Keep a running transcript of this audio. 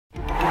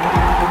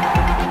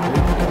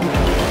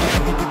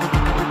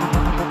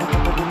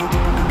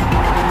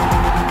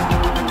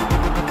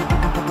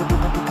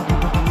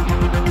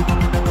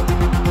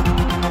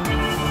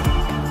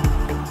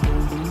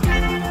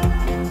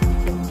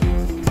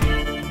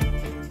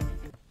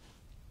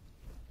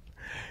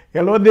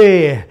Hello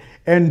there,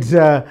 and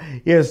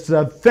yes,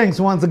 thanks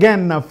once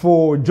again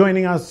for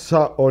joining us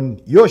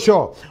on your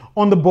show,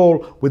 On the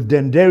Ball with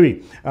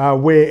Dendairy,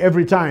 where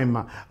every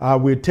time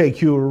we take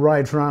you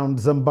right around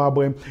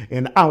Zimbabwe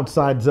and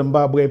outside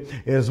Zimbabwe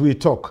as we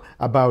talk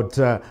about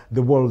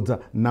the world's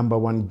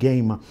 #1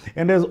 game.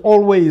 And as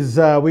always,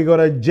 we got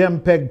a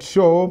jam-packed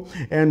show,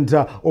 and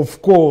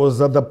of course,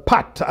 the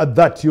part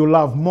that you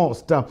love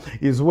most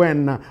is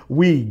when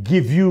we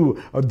give you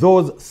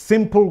those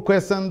simple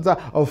questions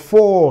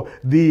for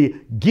the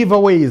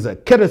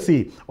giveaways,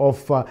 courtesy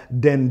of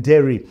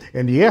Dendairy.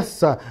 And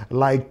yes,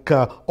 like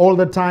all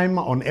the time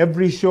on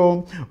every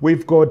show,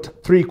 we've got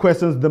 3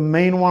 questions. The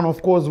main one,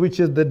 of course,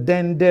 which is the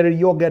Dendairy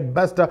Yogurt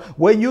Buster,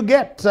 where you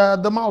get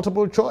the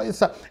multiple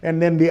choice,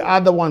 and then the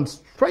other one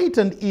straight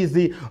and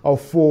easy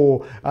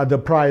for the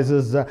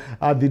prizes,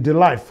 the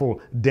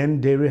delightful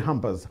Dendairy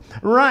hampers.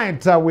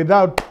 Right,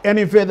 without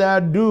any further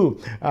ado,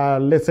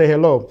 let's say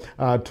hello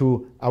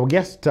to our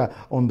guest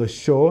on the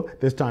show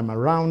this time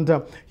around.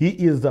 He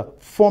is a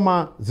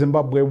former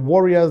Zimbabwe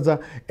Warriors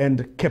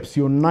and Caps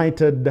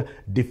United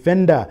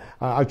defender,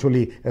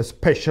 actually a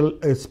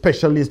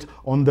specialist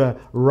on the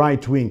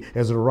right wing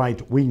as a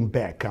right wing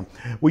back.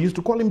 We used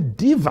to call him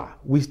Dhiva.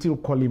 We still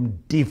call him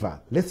Dhiva.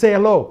 Let's say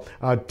hello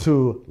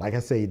to, like I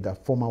said, the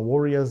former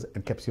Warriors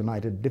and Caps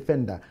United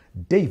defender,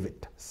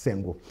 David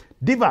Sengu.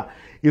 Dhiva,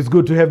 it's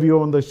good to have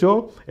you on the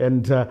show,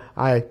 and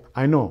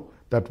I know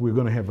that we're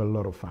going to have a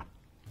lot of fun.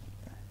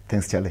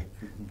 Thanks, Charlie.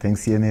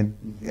 Thanks, CNN.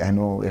 I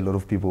know a lot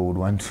of people would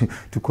want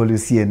to call you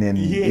CNN,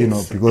 yes, you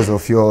know, because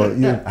of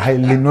you're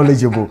highly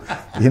knowledgeable,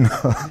 you know,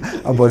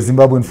 about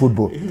Zimbabwean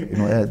football. You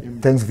know,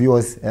 thanks,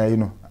 viewers. You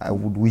know, I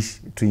would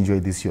wish to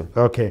enjoy this show.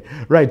 Okay,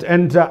 right,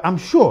 and I'm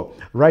sure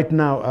right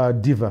now,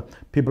 Dhiva,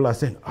 people are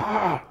saying,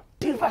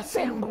 Dhiva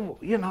Sengu,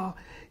 you know,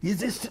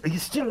 he's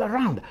still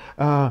around.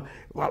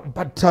 Well,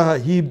 but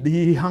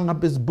he hung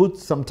up his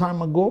boots some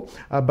time ago.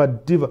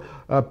 But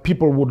Dhiva,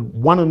 people would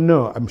want to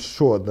know, I'm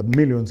sure, the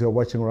millions who are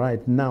watching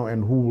right now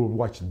and who will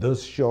watch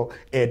this show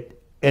at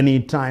any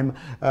time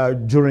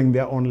during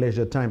their own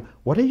leisure time.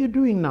 What are you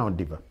doing now,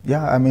 Dhiva?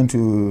 Yeah, I'm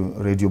into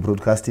radio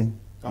broadcasting.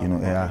 You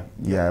know,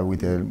 yeah,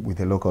 with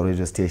a local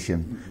radio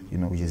station, you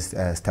know, which is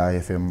Star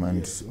FM,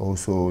 and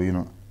also, you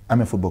know,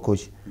 I'm a football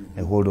coach,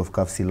 a holder of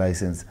CAF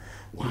license.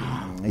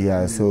 Wow.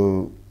 Yeah,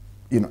 so,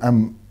 you know,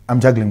 I'm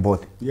juggling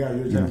both. Yeah,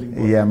 you're juggling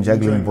both. Yeah, I'm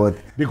juggling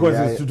both. Because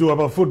it's to do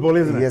about football,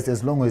 isn't it? Yes,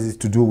 as long as it's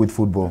to do with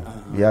football.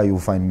 Yeah, you'll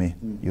find me.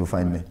 You'll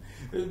find me.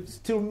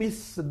 Still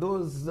miss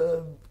those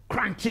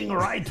crunching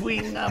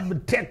right-wing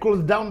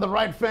tackles down the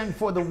right flank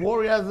for the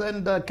Warriors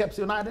and Caps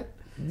United?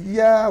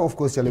 Yeah, of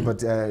course, Charlie, but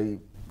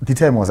the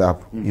time was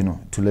up, you know,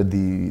 to let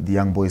the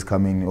young boys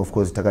come in. Of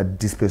course, taka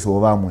displace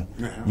ovamwe,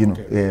 you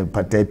know,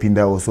 but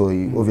Pinda also,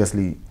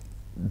 obviously,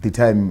 the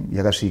time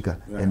yakashika,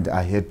 and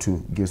I had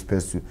to give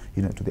space to,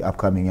 you know, to the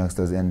upcoming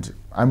youngsters, and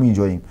I'm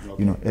enjoying,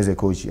 you know, as a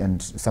coach,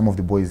 and some of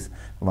the boys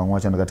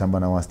Vangwacha and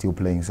Gatambana are still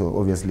playing, so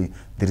obviously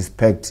the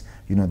respect,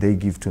 you know, they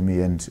give to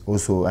me, and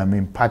also I'm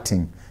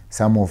imparting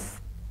some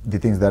of the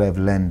things that I've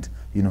learned,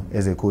 you know,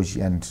 as a coach.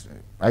 And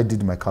I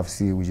did my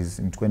CAF, which is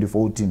in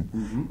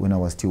 2014, when I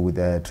was still with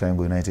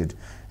Triangle United,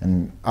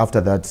 and after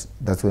that,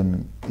 that's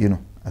when, you know,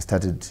 I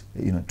started,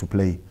 you know, to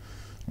play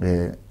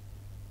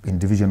in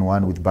Division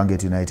 1 with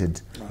Banget United,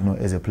 you know,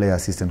 as a player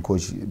assistant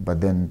coach. But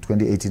then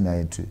 2018 I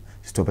had to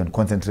stop and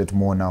concentrate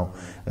more now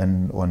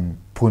and on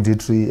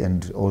punditry,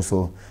 and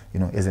also, you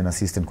know, as an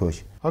assistant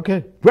coach.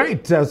 Okay,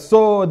 great.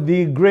 So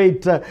the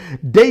great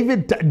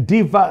David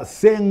Dhiva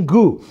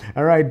Sengu,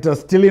 all right,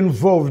 still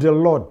involved a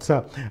lot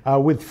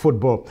with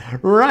football.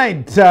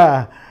 Right.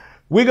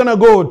 We're going to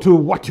go to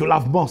what you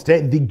love most,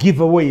 the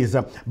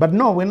giveaways. But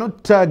no, we're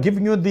not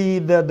giving you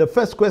the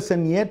first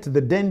question yet,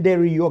 the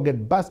Dendairy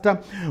Yogurt Buster.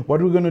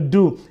 What we're going to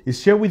do is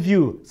share with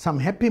you some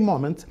happy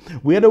moments.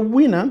 We had a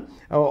winner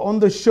on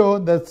the show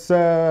that's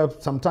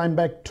sometime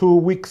back 2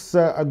 weeks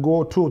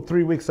ago, 2 or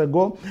 3 weeks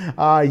ago.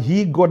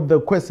 He got the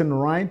question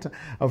right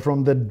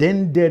from the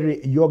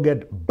Dendairy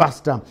Yogurt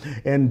Buster.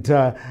 And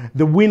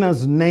the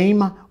winner's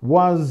name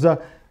was...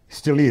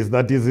 still is,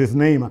 that is his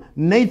name,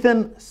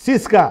 Nathan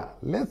Siska.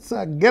 Let's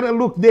get a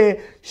look there,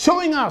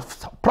 showing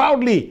us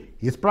proudly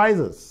his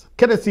prizes,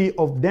 courtesy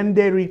of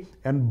Dendairy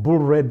and Bull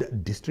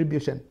Red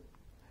Distribution.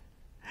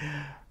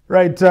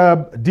 Right,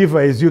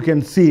 Dhiva, as you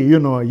can see, you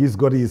know, he's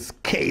got his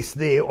case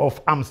there of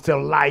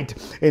Amstel Light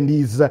and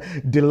his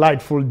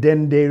delightful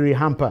Dendairy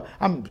hamper.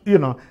 You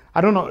know,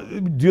 I don't know,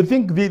 do you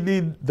think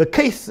the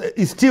case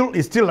is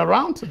still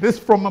around? This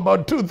from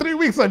about 2-3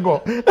 weeks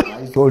ago.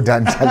 It's all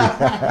done,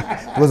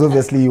 Charlie. Because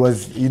obviously he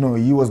was, you know,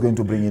 he was going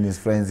to bring in his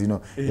friends, you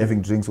know,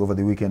 having drinks over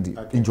the weekend,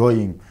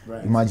 enjoying,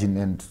 imagine,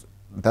 and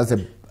that's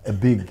a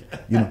big,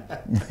 you know,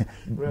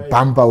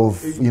 bumper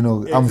of, you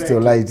know, Amstel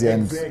Light,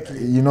 and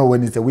you know,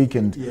 when it's a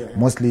weekend,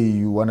 mostly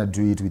you want to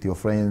do it with your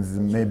friends,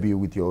 maybe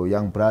with your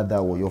young brother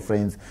or your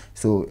friends.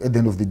 So at the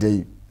end of the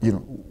day, you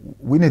know,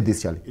 we need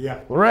this, Charlie. Yeah,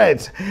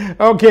 right.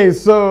 Okay,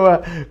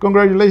 so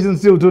congratulations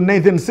still to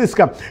Nathan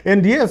Siska.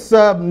 And yes,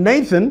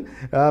 Nathan,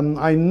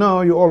 I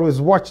know you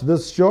always watch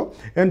this show.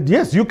 And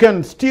yes, you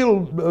can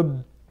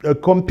still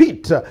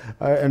compete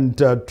and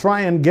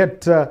try and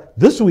get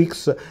this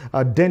week's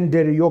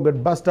Dendairy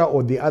Yogurt Buster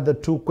or the other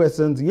 2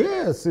 questions.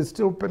 Yes, it's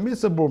still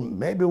permissible.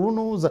 Maybe, who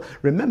knows?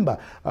 Remember,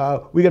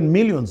 we got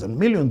millions and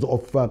millions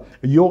of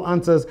your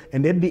answers.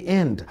 And at the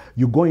end,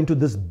 you go into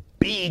this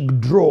big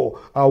draw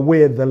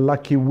where the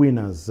lucky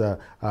winners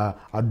are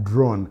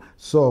drawn.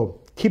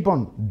 So keep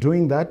on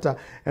doing that.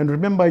 And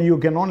remember, you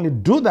can only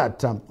do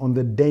that on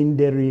the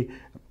Dendairy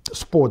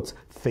Sports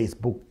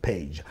Facebook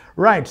page.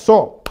 Right,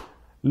 so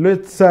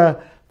let's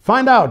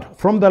find out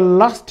from the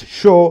last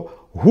show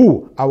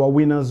who our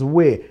winners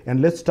were.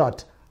 And let's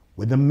start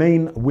with the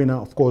main winner,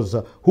 of course,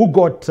 who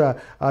got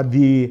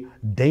the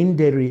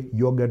Dendairy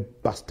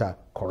Yogurt Buster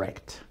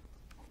correct.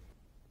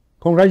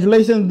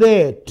 Congratulations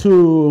there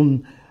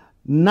to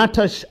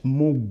Natash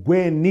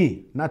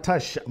Mugweni,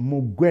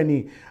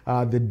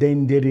 the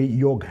Dendairy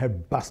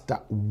Yogurt Buster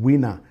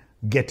winner,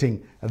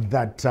 getting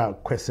that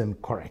question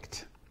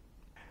correct.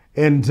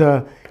 And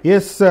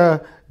yes,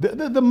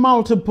 the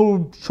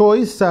multiple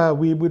choice,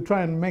 we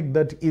try and make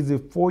that easy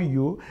for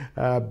you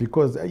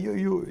because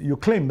you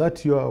claim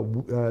that you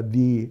are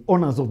the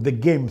owners of the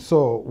game.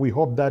 So we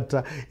hope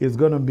that is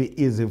going to be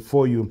easy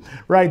for you.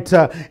 Right,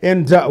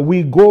 and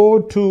we go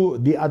to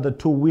the other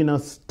 2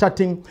 winners,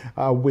 starting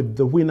with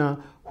the winner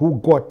who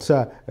got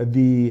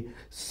the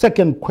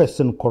second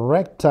question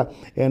correct.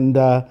 And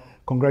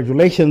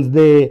congratulations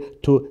there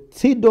to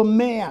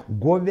Tsidomea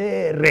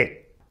Govere.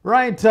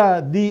 Right,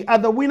 the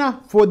other winner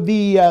for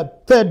the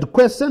third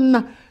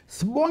question,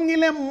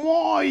 Sbongile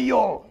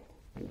Moyo.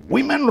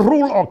 Women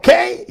rule,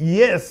 okay?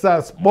 Yes,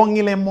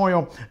 Sbongile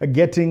Moyo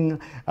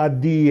getting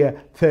the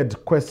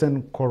third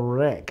question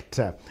correct.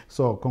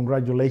 So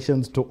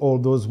congratulations to all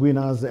those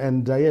winners.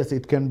 And yes,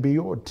 it can be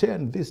your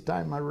turn this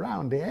time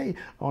around, eh?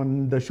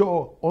 On the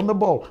show, On the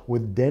Ball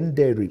with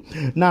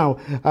Dendairy. Now,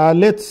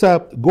 let's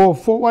go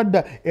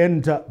forward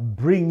and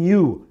bring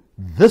you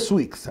this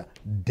week's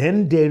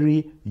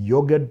Dendairy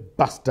Yogurt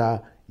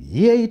Buster.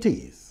 Here it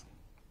is.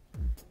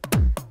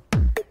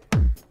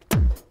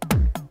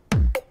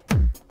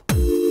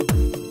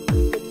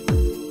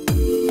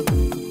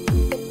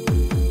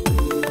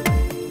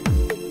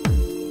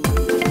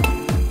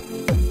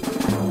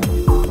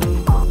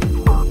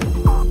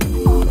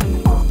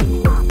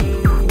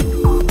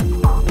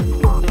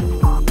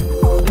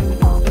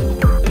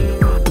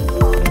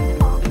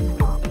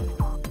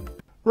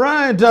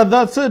 Right,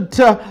 that's it.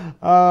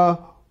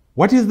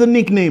 What is the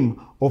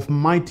nickname of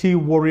mighty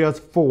warriors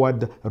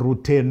forward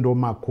Rutendo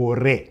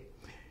Makore?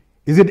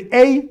 Is it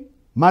A,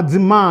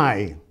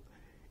 Madzimai?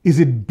 Is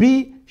it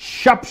B,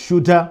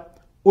 Sharpshooter?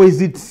 Or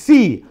is it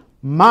C,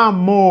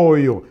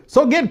 Mamoyo?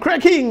 So get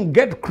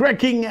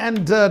cracking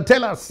and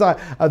tell us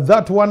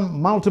that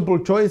one multiple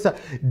choice.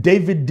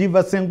 David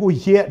Dhiva Sengu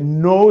here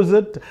knows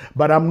it,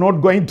 but I'm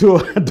not going to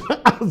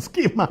ask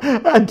him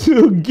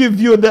to give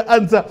you the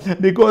answer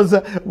because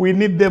we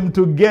need them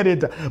to get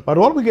it. But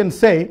all we can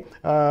say,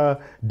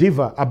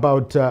 Dhiva,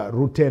 about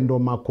Rutendo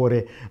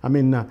Makore, I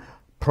mean,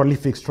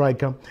 prolific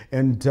striker,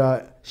 and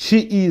she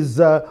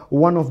is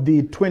one of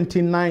the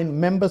 29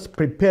 members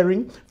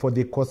preparing for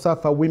the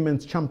COSAFA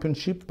Women's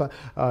Championship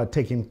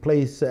taking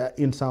place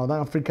in South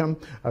Africa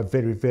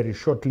very, very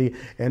shortly.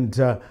 And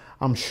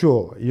I'm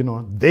sure, you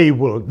know, they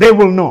will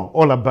know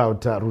all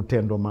about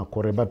Rutendo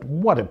Makore. But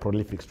what a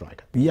prolific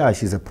striker. Yeah,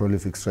 she's a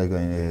prolific striker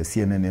in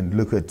CNN. And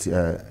look at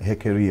her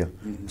career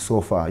so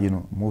far, you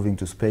know, moving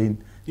to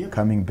Spain,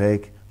 coming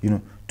back, you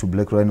know, to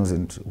Black Rhinos,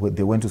 and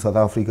they went to South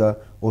Africa.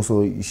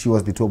 Also, she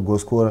was the top goal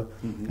scorer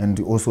and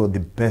also the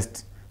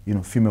best, you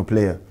know, female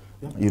player,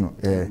 you know,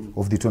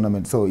 of the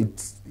tournament. So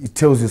it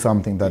tells you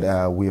something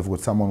that we have got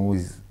someone who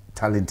is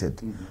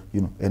talented,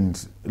 you know.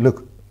 And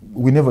look,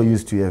 we never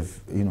used to have,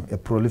 you know, a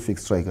prolific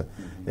striker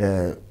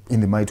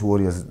in the Mighty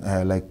Warriors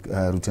like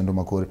Rutendo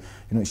Makore.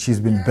 You know, she's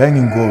been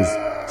banging goals.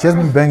 She has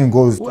been banging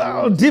goals.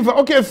 Well, Dhiva,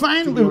 okay,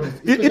 fine. It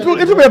will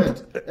be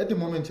at the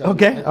moment. Charlie,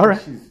 okay, all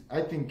right.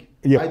 I think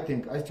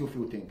I still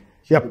think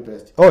she's the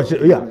best. Oh, at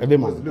the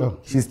moment.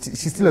 Look, she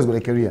still has got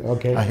a career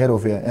ahead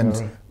of her,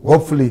 and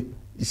hopefully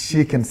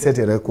she can set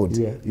a record,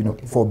 you know,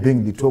 for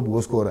being the top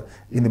goal scorer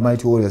in the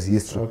Mighty Warriors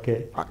history.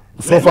 Okay.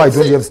 So far, I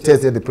don't have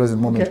stats at the present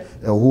moment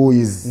who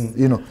is,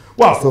 you know,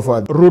 so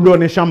far. Rudo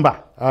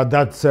Neshamba.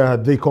 That's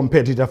the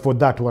competitor for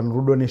that one,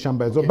 Rudo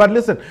Neshamba as well. But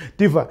listen,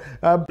 Dhiva,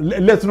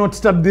 let's not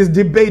start this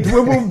debate.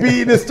 We will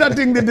be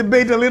starting the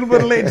debate a little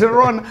bit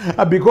later on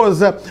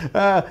because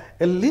a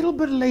little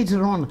bit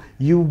later on,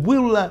 you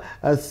will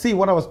see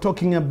what I was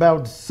talking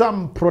about,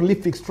 some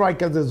prolific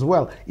strikers as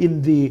well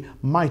in the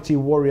Mighty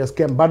Warriors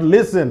camp. But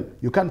listen,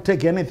 you can't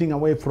take anything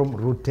away from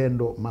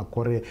Rutendo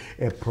Makore,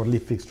 a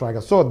prolific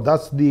striker. So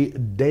that's the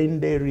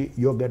Dendairy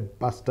Yogurt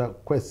Buster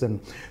question.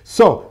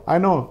 So I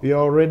know you're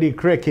already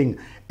cracking,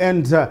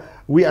 and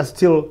we are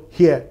still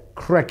here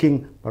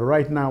cracking. But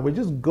right now, we're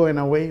just going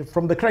away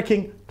from the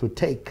cracking to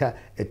take a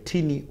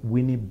teeny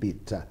weeny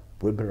bit.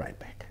 We'll be right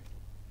back.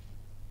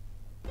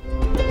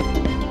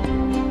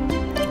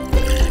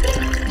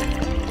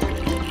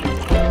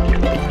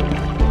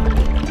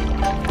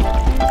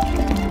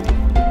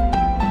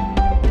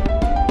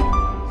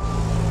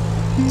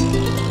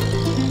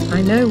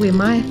 I know where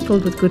my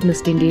filled with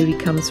goodness Dendairy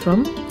comes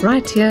from,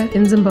 right here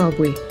in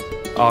Zimbabwe.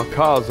 Our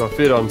cows are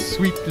fed on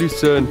sweet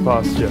lucerne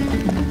pasture,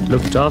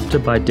 looked after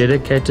by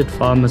dedicated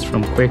farmers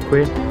from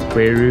Kwekwe,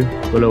 Gweru,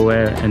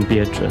 Bulawayo and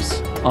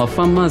Beatrice. Our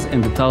farmers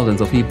and the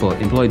thousands of people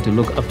employed to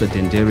look after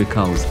Dendairy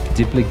cows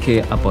deeply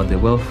care about the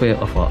welfare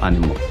of our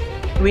animals.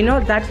 We know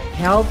that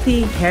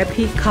healthy,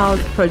 happy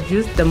cows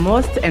produce the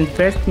most and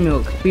best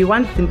milk. We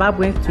want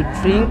Zimbabweans to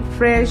drink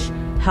fresh,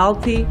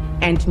 healthy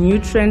and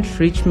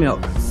nutrient-rich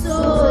milk.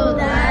 So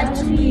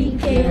that we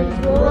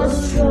can grow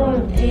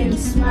strong and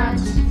smart.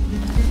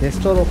 The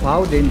story of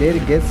how Dendairy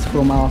gets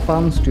from our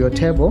farms to your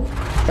table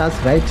starts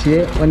right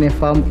here on a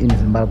farm in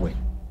Zimbabwe.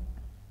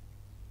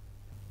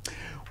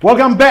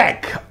 Welcome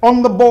back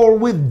on the ball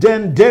with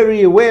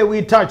Dendairy, where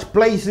we touch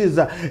places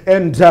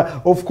and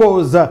of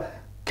course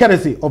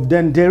courtesy of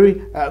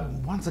Dendairy.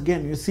 Once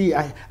again, you see,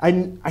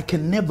 I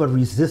can never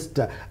resist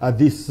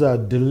this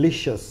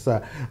delicious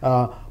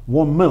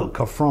warm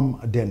milk from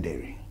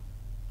Dendairy.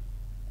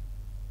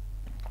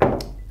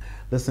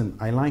 Listen,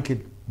 I like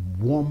it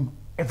warm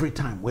every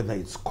time, whether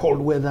it's cold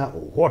weather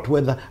or hot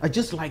weather. I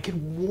just like it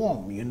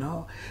warm, you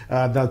know.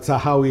 That's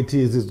how it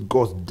is. It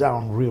goes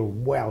down real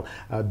well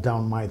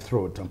down my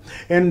throat.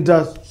 And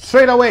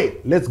straight away,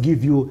 let's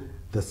give you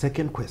the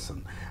second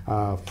question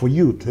for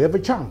you to have a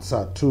chance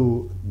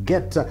to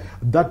get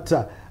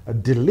that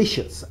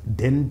delicious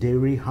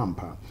Dendairy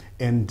hamper.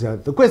 And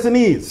the question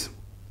is,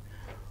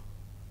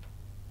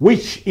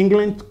 which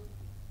English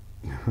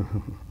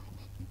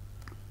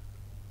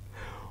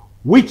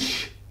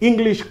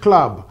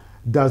club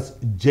does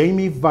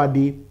Jamie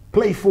Vardy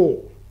play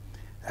for?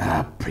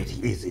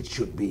 Pretty easy it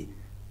should be.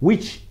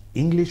 Which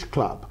English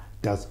club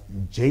does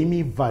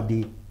Jamie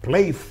Vardy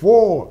play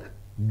for?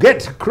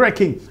 Get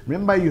cracking.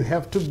 Remember, you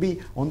have to be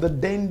on the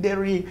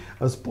Dendairy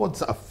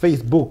Sports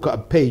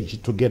Facebook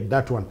page to get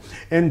that one.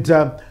 And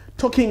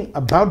talking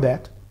about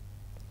that,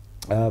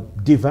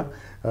 Dhiva,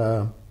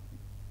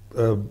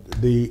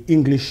 the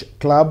English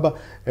club,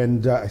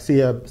 and I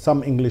see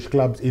some English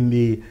clubs in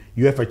the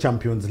UEFA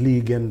Champions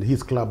League, and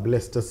his club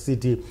Leicester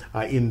City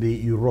are in the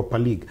Europa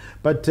League.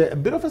 But a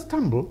bit of a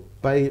stumble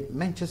by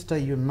Manchester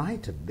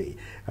United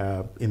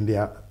in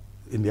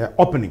their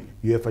opening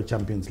UEFA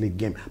Champions League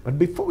game. But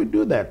before we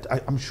do that,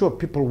 I'm sure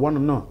people want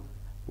to know,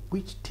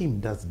 which team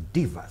does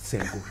Dhiva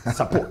Sengu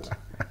support?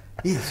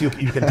 Yes, you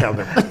can tell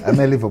them. I'm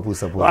a Liverpool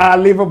supporter.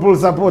 Liverpool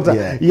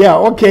supporter. Yeah,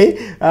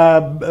 okay.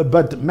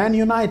 But Man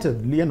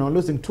United, you know,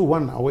 losing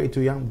 2-1 away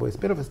to Young Boys,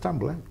 bit of a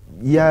stumble, eh?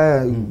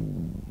 Yeah,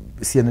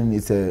 CNN,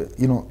 it's a,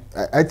 you know,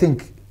 I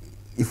think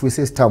if we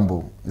say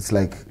stumble, it's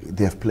like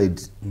they have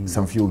played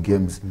some few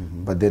games,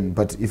 but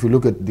if you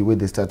look at the way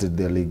they started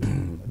their league,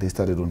 they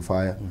started on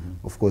fire.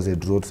 Of course, they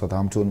drew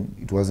Southampton.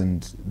 It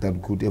wasn't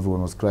that good.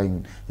 Everyone was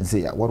crying and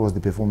say, what was the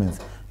performance,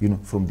 you know,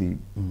 from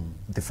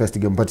the first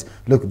game? But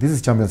look, this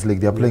is Champions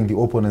League. They are playing the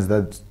opponents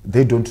that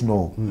they don't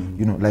know,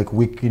 you know, like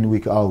week in,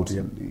 week out.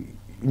 You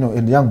know,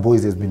 and Young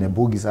Boys has been a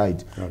bogey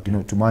side, you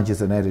know, to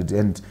Manchester United.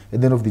 And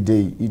at the end of the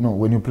day, you know,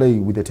 when you play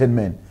with the 10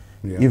 men,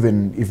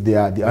 even if they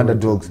are the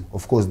underdogs,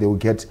 of course they will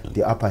get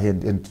the upper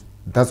hand, and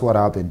that's what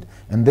happened.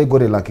 And they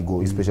got a lucky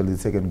goal, especially the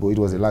second goal. It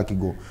was a lucky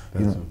goal,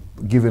 you know,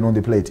 given on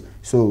the plate.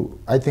 So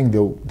I think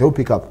they'll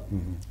pick up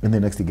in the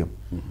next game.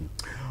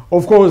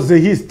 Of course,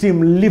 his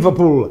team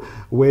Liverpool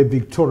were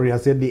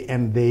victorious at the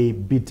end. They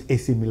beat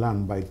AC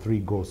Milan by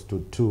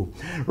 3-2.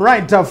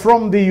 Right,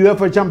 from the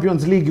UEFA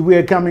Champions League, we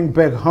are coming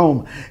back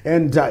home.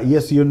 And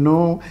yes, you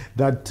know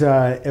that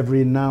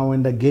every now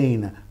and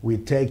again, we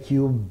take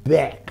you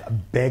back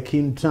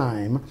in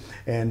time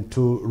and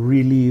to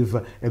relive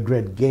a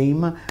great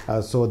game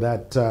so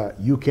that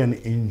you can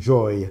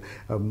enjoy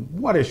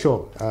what a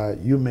show.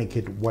 You make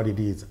it what it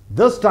is.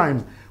 This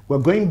time, we're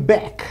going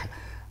back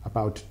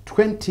about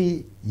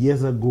 20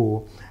 years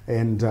ago,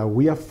 and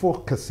we are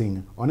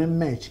focusing on a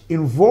match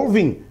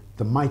involving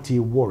the mighty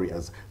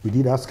Warriors. We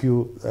did ask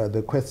you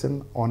the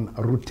question on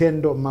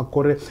Rutendo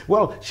Makore.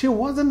 Well, she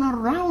wasn't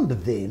around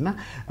then.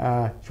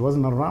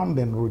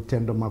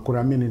 Rutendo Makore.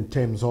 I mean, in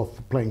terms of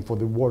playing for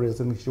the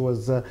Warriors, and she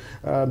was a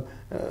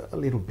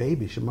little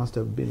baby. She must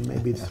have been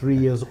maybe 3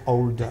 years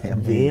old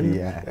then.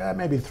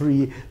 Maybe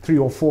three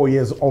or 4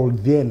 years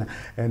old then.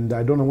 And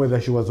I don't know whether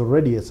she was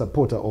already a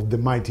supporter of the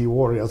mighty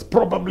Warriors.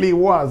 Probably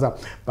was.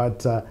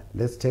 But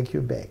let's take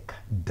you back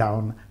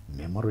down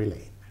memory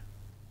lane.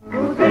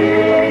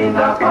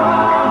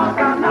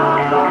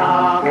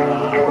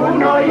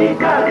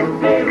 Unoita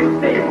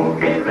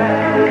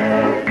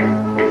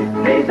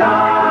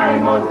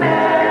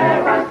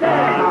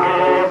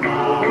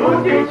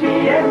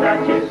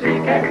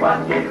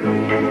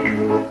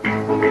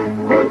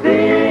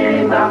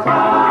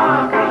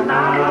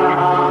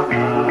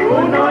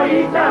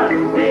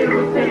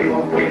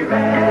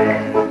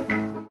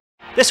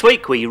This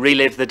week we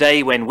relive the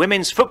day when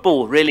women's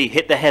football really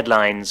hit the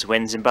headlines.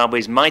 When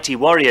Zimbabwe's mighty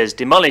warriors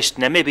demolished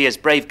Namibia's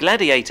brave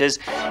gladiators,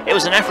 it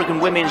was an African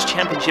Women's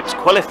Championships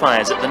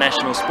qualifiers at the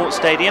National Sports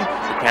Stadium.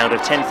 The crowd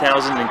of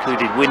 10,000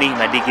 included Winnie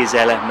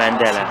Madikizela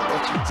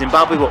Mandela.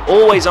 Zimbabwe were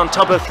always on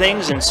top of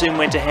things and soon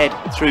went ahead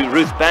through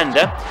Ruth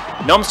Banda.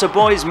 Nomsa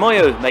boys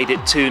Moyo made it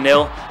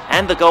 2-0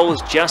 and the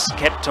goals just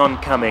kept on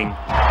coming.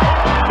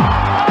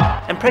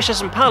 And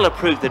Precious Mpala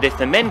proved that if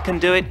the men can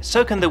do it,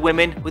 so can the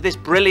women with this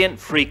brilliant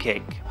free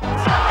kick.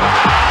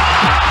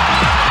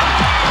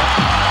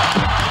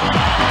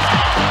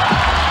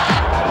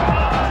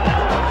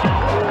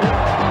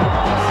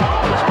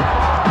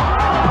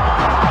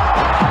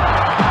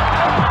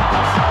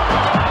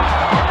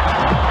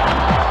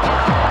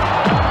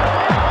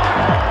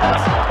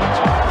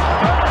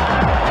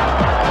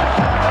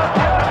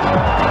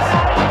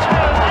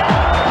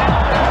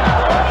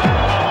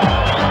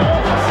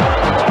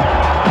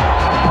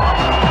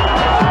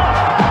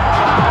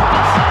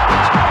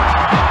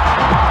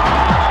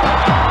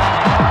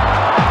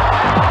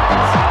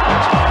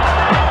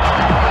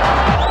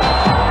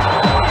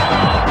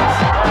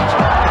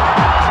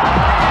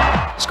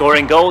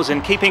 Scoring goals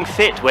and keeping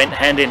fit went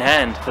hand in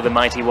hand for the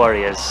mighty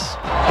warriors.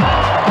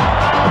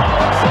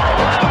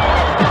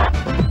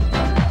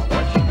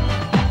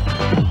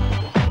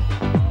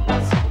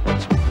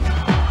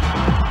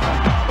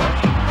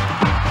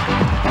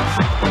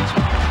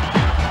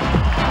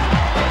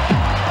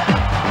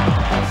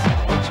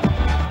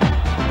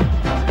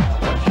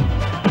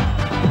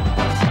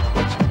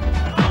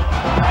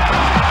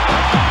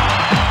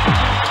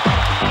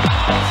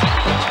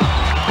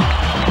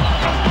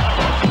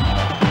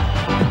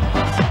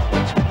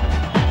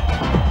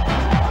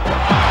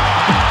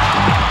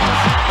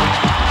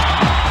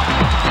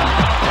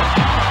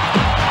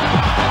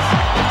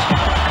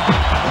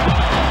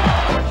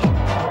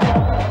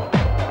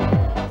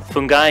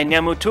 Fungai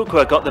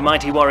Nyamutukwa got the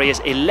mighty warriors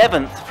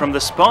 11th from the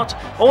spot.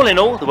 All in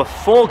all, there were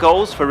 4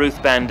 goals for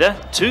Ruth Banda,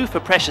 2 for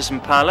Precious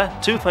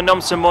Mpala, 2 for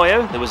Nomsa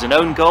Moyo, there was an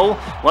own goal,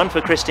 1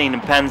 for Christine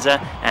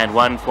Mpanza and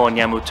 1 for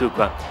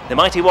Nyamutukwa. The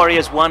mighty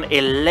warriors won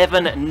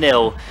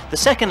 11-0. The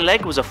second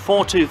leg was a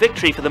 4-2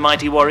 victory for the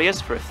mighty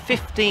warriors for a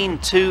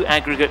 15-2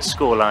 aggregate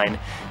scoreline.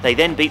 They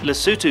then beat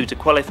Lesotho to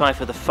qualify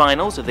for the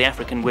finals of the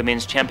African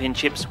Women's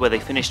Championships, where they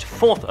finished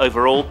 4th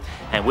overall,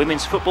 and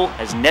women's football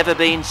has never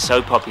been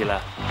so popular.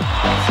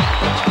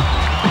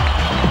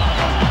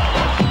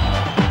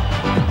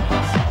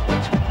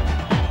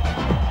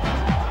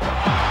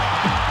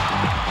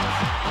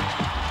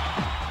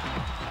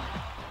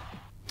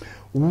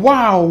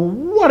 Wow,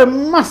 what a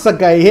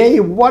massacre, hey,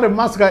 what a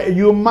massacre.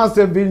 You must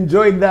have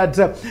enjoyed that.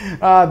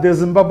 The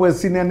Zimbabwe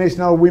Senior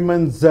National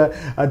Women's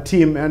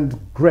team, and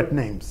great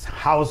names,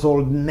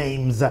 household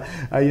names,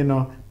 you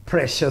know,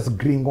 Precious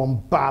Gringo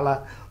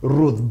Mpala,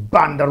 Ruth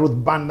Banda,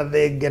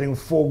 they're getting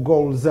 4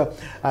 goals.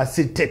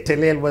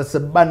 Sitetelelwa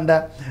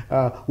Sebanda,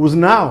 who's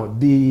now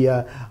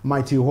the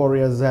Mighty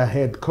Warriors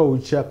head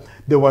coach.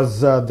 There was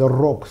the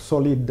rock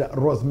solid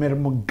Rosemary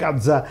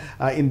Mugadza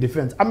in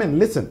defense. I mean,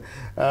 listen,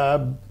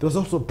 there was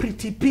also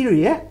Pretty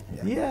Piri,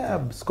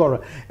 yeah, scorer.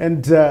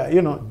 And,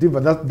 you know,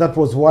 Dhiva, that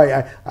was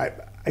why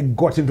I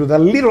got into that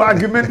little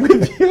argument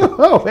with you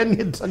when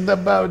you talked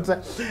about,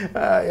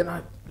 you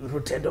know,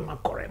 Rutendo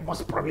Makore,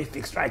 most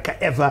prolific striker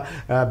ever.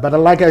 But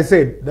like I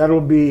said, that will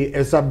be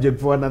a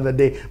subject for another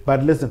day.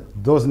 But listen,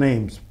 those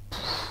names,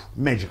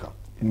 magical.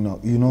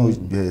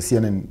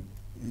 CNN,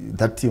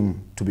 that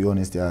team, to be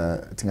honest,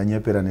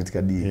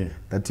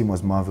 that team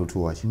was marvel to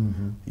watch.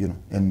 You know,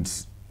 and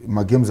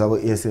my games are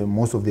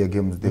most of their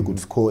games they could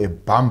score a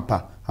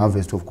bumper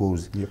harvest of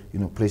goals. You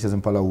know, Precious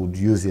Mpala would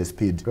use their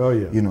speed.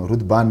 You know,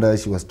 Ruth Banda,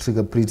 she was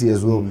trigger pretty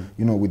as well.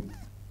 You know, with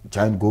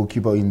giant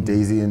goalkeeper in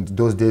Daisy, and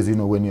those days, you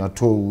know, when you are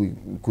told, we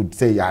could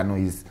say, yeah, no,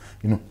 he's,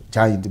 you know,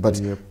 giant.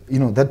 But you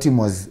know, that team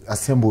was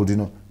assembled, you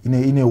know,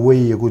 in a way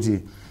you could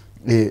you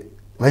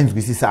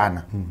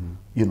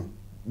know,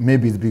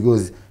 maybe it's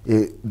because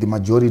the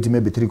majority,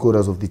 maybe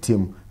 3/4 of the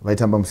team,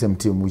 Vaitambam same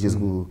team, which is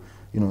you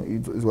know,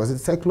 was it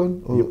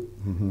Cyclone? Or,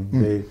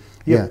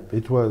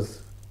 it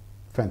was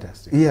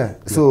fantastic.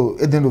 So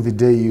at the end of the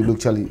day, you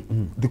look, Charlie,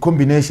 the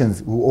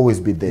combinations will always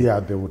be there.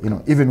 Yeah, they would. You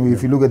know, even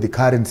if you look at the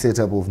current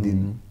setup of the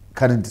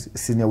current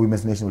senior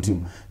women's national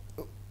team,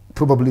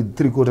 probably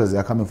 3/4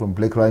 are coming from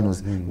Black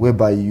Rhinos,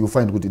 whereby you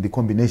find the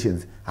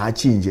combinations are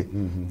changing.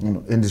 You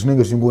know, and it's not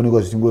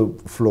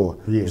floor.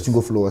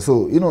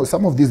 So you know,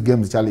 some of these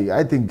games, Charlie,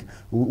 I think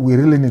we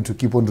really need to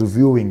keep on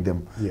reviewing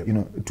them. You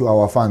know, to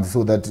our fans,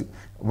 so that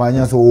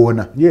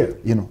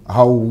you know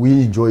how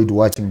we enjoyed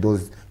watching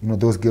those, you know,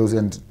 those girls,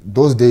 and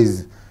those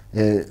days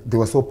they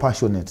were so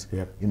passionate,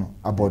 you know,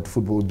 about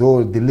football.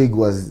 Though the league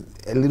was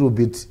a little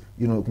bit,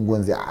 you know,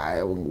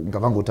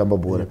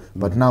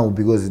 but now,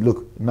 because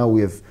look, now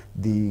we have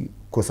the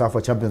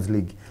COSAFA Champions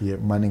League,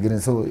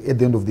 so at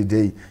the end of the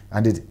day,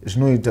 and it's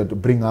no need to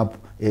bring up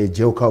a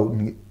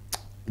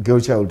girl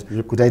child,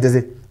 could I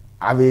say,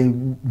 are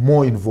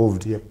more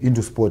involved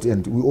into sport,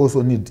 and we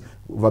also need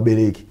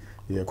Vabereki.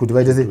 kuti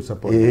vaite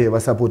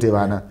vasapote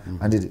vana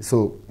handiti.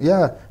 So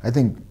yeah, I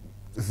think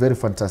it's very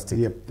fantastic.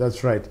 Yep,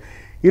 that's right.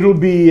 It'll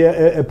be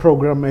a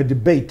program, a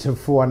debate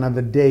for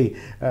another day.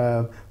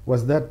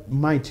 Was that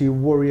Mighty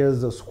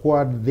Warriors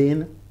squad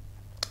then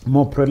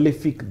more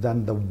prolific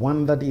than the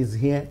one that is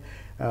here?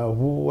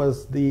 Who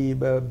was the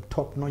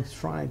top-notch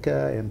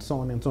striker, and so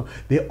on and so on.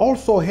 They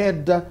also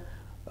had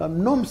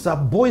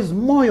Nomsa Boys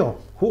Moyo,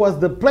 who was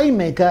the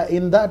playmaker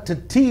in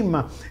that team.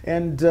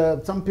 And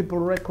some people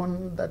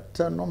reckon that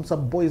Nomsa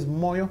Boys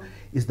Moyo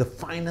is the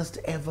finest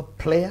ever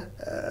player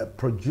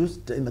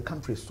produced in the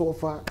country so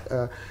far.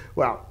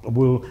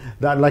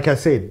 Like I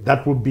said,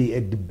 that will be a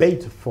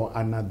debate for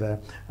another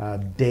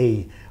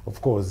day,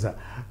 of course.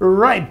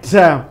 Right.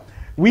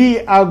 We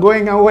are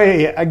going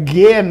away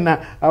again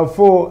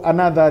for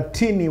another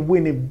teeny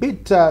weeny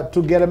bit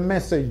to get a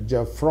message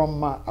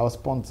from our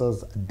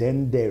sponsors,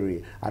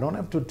 Dendairy. I don't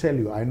have to tell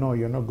you, I know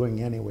you're not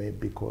going anywhere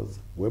because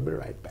we'll be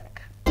right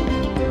back.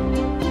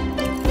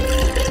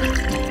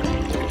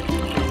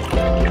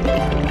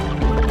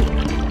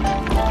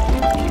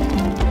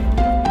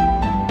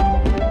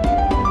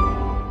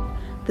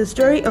 The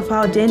story of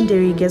how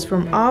Dendairy gets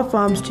from our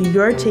farms to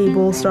your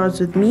table starts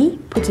with me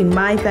putting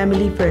my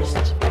family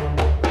first.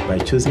 By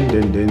choosing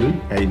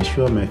Dendairy, I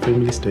ensure my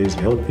family stays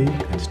healthy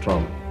and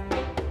strong.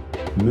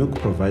 Milk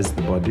provides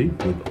the body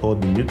with all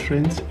the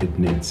nutrients it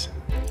needs.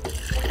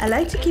 I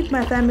like to keep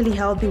my family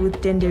healthy with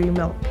Dendairy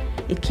milk.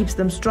 It keeps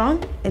them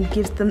strong and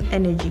gives them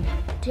energy.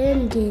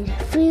 Dendairy,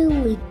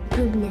 filled with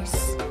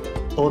goodness.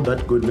 All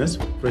that goodness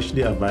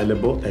freshly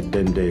available at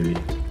Dendairy.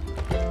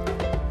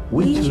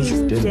 We choose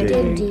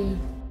Dendairy.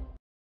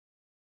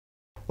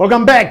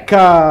 Welcome back.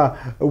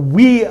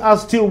 We are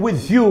still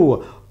with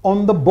you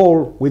on the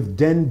ball with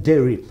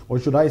Dendairy, or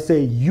should I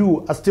say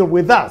you are still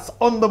with us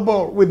on the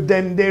ball with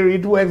Dendairy.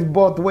 It works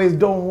both ways,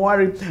 don't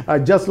worry.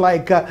 Just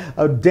like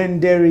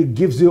Dendairy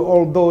gives you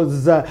all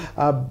those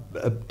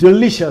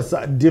delicious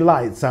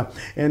delights.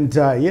 And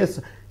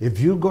yes, if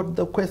you got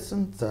the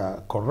questions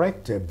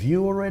correct, have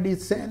you already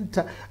sent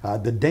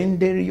the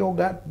Dendairy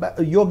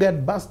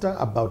yogurt buster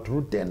about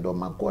Rutendo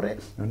Makore,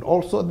 and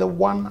also the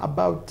one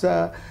about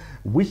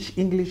which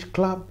English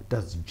club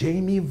does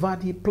Jamie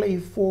Vardy play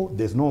for?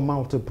 There's no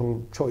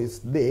multiple choice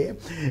there.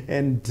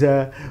 And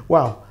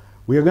well,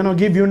 we are going to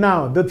give you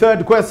now the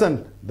third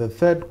question. The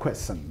third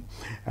question.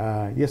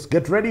 Yes,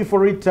 get ready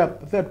for it. The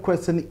third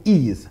question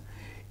is,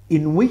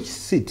 in which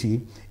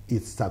city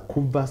is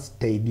Sakuva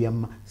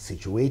Stadium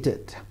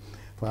situated?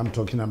 Well, I'm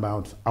talking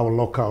about our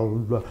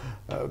local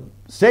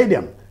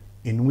stadium.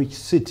 In which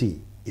city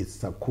is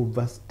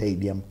Sakuva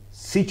Stadium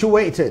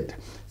situated?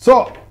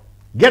 So,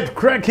 get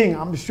cracking.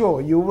 I'm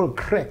sure you will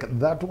crack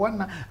that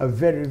one.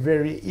 Very,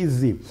 very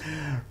easy.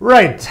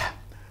 Right.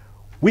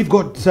 We've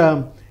got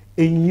a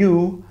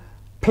new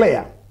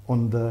player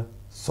on the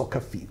soccer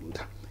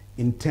field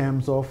in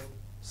terms of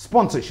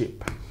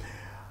sponsorship.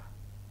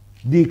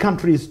 The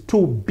country's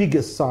two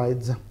biggest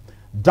sides,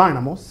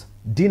 Dynamos,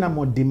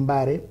 Dinamo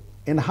Dimbare,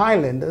 and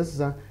Highlanders,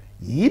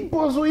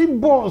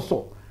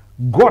 Iboso,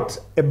 got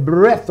a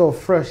breath of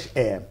fresh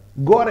air,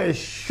 got a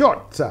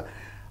shot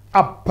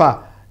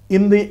up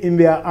in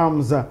their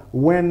arms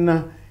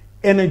when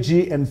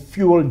energy and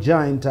fuel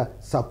giant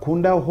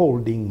Secunda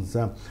Holdings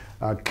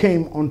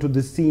came onto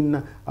the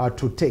scene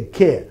to take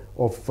care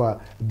of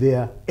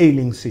their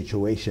ailing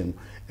situation.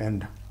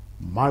 And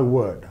my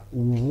word,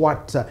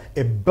 what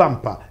a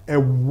bumper, a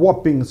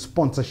whopping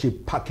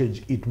sponsorship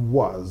package it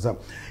was.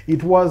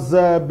 It was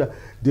a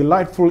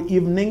delightful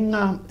evening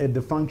at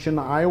the function.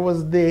 I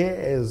was there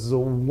as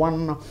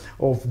one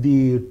of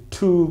the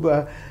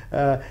two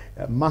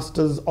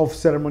masters of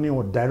ceremony,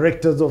 or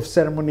directors of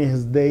ceremony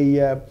as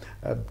they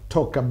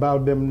talk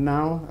about them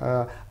now.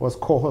 I was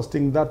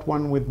co-hosting that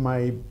one with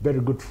my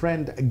very good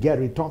friend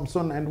Gary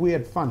Thompson, and we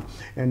had fun.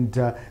 And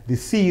the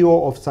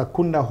CEO of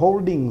Secunda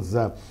Holdings,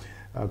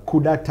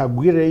 Kuda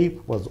Tagwire,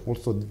 was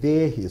also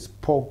there. He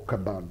spoke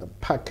about the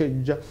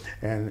package,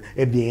 and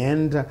at the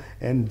end,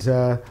 and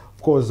of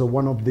course,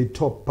 one of the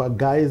top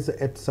guys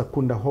at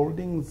Secunda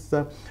Holdings,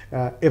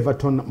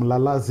 Everton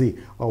Mlalazi,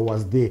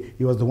 was there.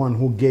 He was the one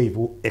who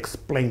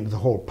explained the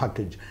whole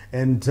package.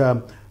 And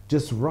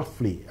just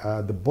roughly,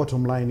 the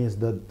bottom line is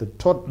that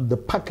the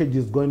package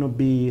is going to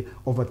be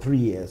over 3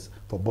 years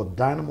for both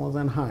Dynamos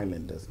and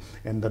Highlanders.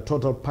 And the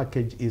total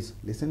package is,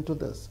 listen to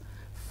this,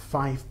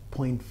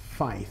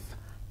 $5.5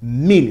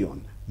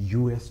 million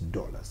US.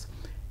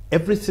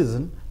 Every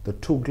season, the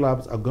two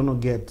clubs are going to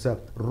get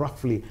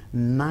roughly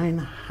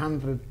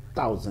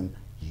 $900,000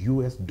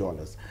 US.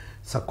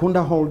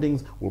 Secunda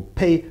Holdings will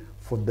pay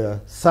for the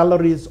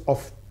salaries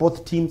of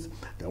both teams.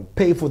 They'll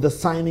pay for the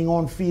signing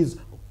on fees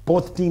of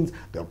both teams.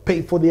 They'll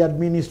pay for the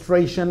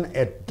administration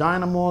at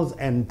Dynamos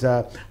and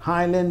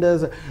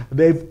Highlanders.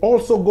 They've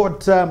also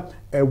got a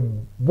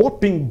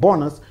whopping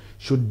bonus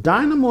should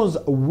Dynamos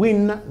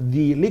win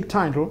the league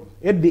title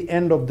at the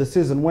end of the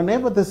season.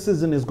 Whenever the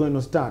season is going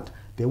to start,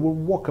 they will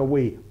walk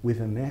away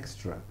with an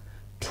extra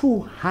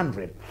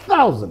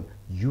 $200,000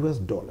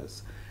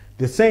 US.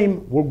 The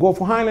same will go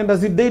for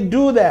Highlanders. If they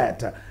do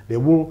that, they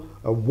will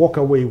walk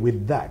away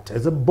with that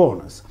as a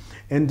bonus.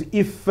 And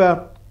if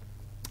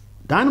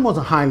Dynamos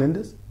and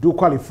Highlanders do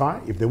qualify,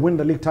 if they win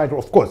the league title,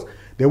 of course,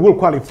 they will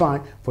qualify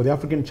for the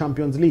African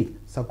Champions League.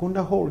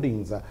 Secunda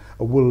Holdings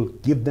will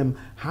give them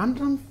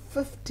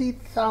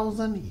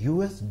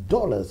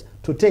 $150,000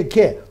 to take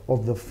care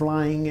of the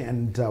flying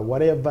and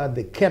whatever,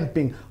 the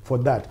camping for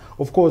that.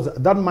 Of course,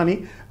 that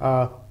money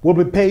will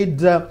be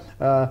paid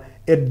at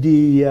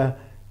the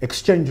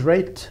exchange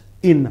rate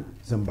in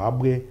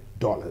Zimbabwe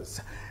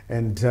dollars.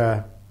 And,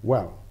 Dhiva,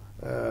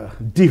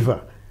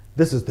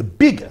 this is the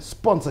biggest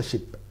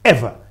sponsorship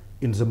ever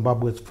in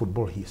Zimbabwe's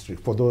football history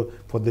for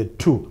the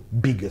two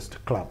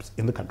biggest clubs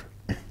in the country.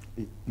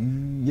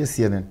 Yes,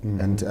 CNN,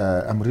 and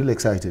I'm really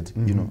excited,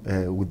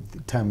 with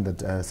the time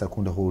that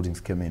Secunda Holdings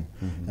came in.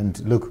 And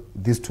look,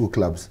 these two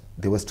clubs,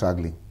 they were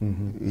struggling.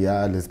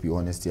 Yeah, let's be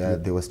honest. Yeah,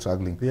 they were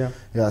struggling. Yeah.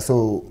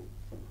 So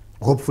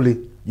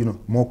hopefully,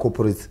 more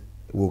corporates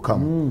will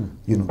come,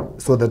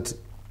 so that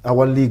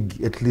our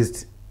league at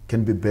least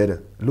can be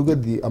better. Look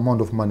at the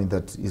amount of money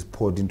that is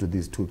poured into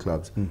these two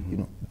clubs.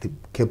 The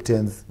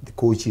captains, the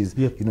coaches,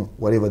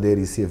 whatever they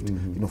received.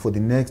 For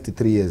the next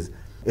 3 years.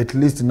 At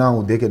least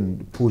now they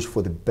can push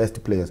for the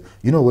best players.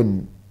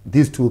 When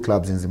these two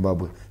clubs in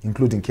Zimbabwe,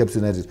 including Cape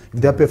United,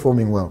 if they're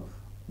performing well,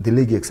 the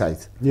league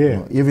excites.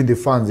 Even the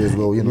fans as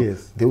well,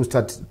 they will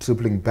start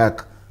tripling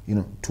back,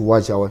 to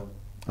watch our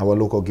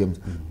local games.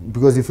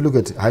 Because if you look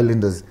at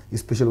Highlanders,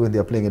 especially when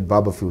they're playing at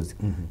Barberfields,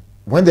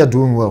 when they're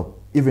doing well,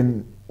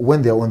 even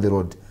when they're on the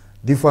road,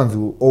 the fans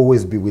will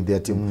always be with their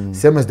team.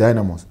 Same as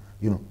Dynamos,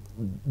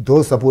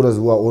 those supporters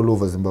who are all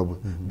over Zimbabwe,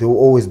 they will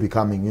always be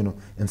coming,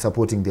 and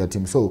supporting their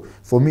team. So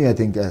for me, I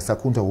think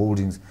Secunda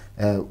Holdings,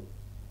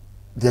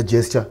 their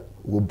gesture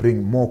will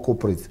bring more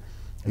corporates,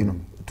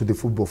 to the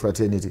football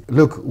fraternity.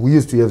 Look, we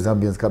used to have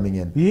Zambians coming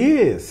in.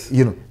 Yes.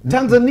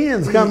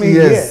 Tanzanians coming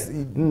yes.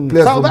 in.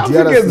 South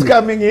Africans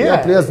coming in.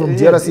 Yeah, players from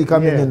DRC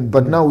coming in.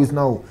 But now it's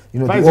now,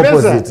 the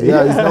opposite.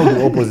 Yeah, it's now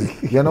the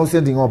opposite. We are now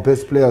sending our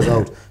best players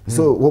out.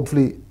 So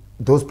hopefully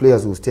those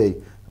players will stay,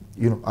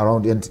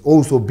 around, and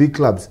also big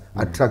clubs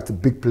attract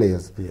big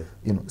players.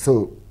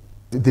 So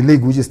the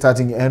league, which is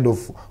starting end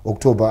of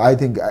October, I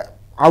think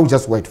I'll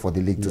just wait for the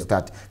league to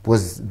start,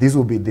 because this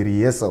will be the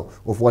rehearsal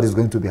of what is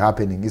going to be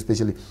happening,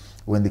 especially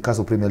when the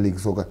Castle Premier League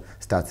soccer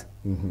starts.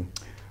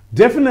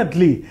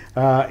 Definitely,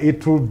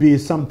 it will be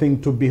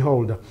something to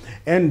behold.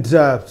 And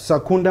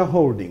Secunda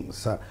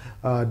Holdings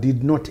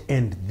did not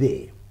end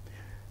there.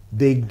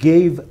 They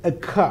gave a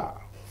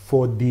car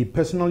for the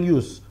personal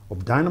use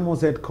of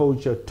Dynamo's head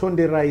coach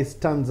Dendairy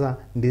Stanza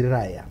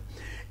Ndiraya.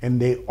 And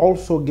they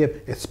also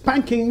gave a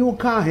spanking new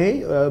car,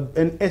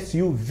 an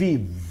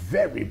SUV,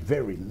 very,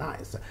 very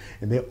nice.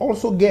 And they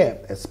also gave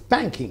a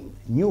spanking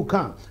new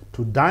car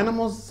to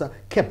Dynamo's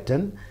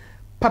captain,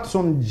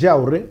 Patson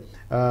Jaure,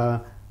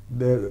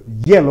 the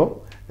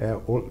yellow.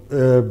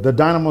 The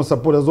Dynamo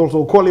supporters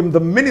also call him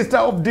the Minister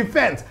of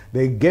Defense.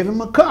 They gave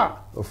him a car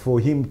for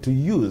him to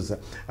use.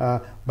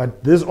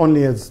 But this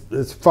only as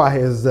far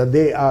as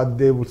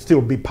they will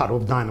still be part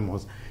of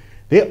Dynamos.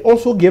 They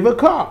also gave a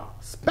car,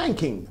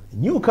 spanking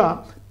new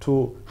car,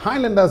 to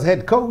Highlanders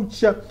head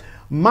coach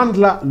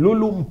Mandla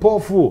Lulu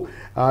Mpofu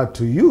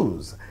to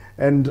use.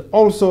 And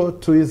also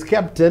to his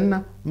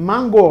captain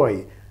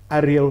Mangoy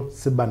Ariel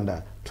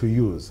Sibanda to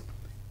use.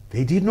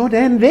 They did not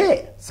end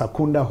there.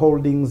 Secunda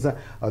Holdings,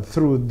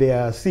 through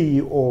their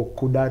CEO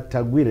Kuda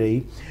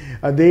Tagwire,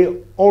 they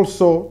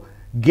also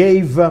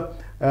gave a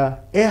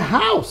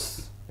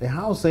house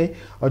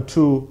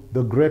to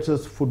the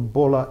greatest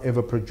footballer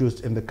ever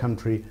produced in the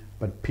country.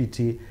 But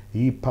pity,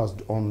 he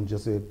passed on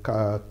just a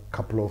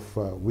couple of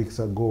weeks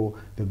ago,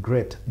 the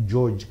great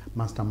George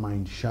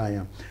Mastermind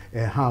Shire,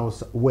 a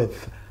house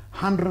worth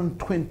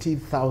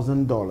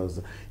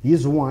 $120,000.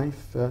 His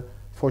wife,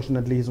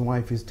 fortunately his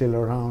wife is still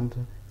around,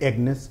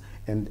 Agnes,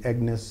 and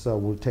Agnes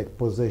will take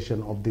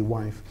possession of the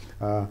wife.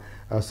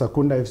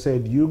 Secunda have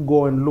said, you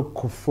go and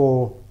look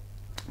for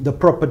the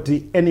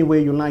property any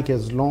way you like,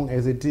 as long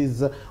as it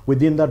is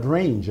within that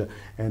range.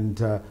 And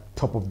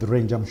top of the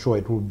range, I'm sure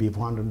it will be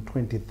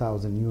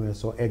 120,000 US,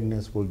 so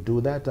Agnes will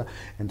do that.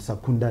 And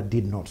Secunda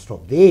did not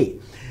stop there.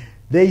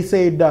 They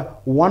said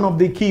one of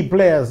the key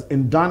players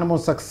in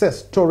Dynamo's success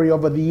story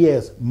over the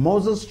years,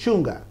 Moses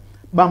Chunga,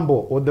 Bambo,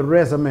 or the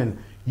Rezaman,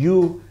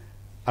 you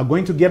are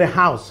going to get a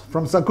house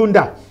from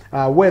Secunda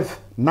worth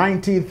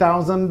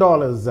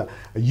 $90,000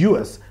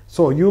 US.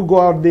 So you go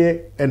out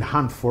there and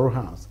hunt for a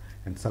house.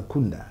 And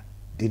Secunda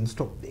didn't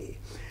stop there.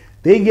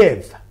 They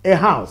gave a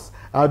house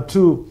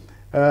to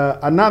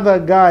another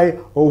guy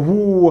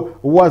who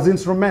was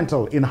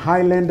instrumental in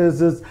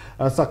Highlanders'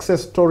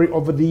 success story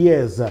over the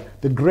years,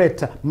 the great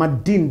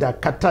Madinda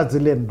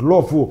Katazile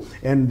Ndlovu.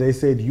 And they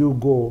said, you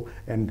go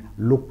and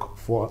look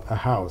for a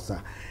house.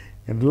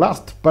 And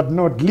last but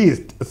not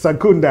least,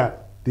 Secunda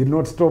did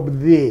not stop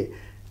there.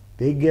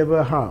 They gave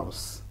a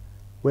house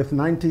worth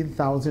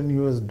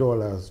 $19,000 US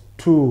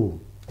to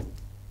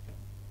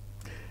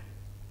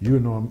you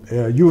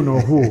know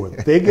who.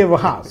 They gave a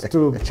house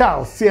to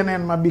Charles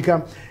CNN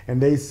Mabika,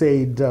 and they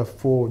said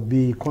for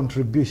the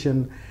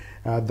contribution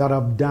that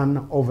I've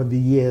done over the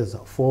years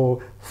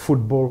for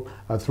football,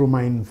 through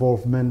my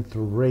involvement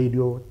through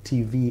radio,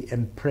 TV,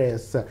 and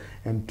press,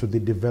 and to the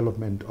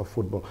development of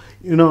football.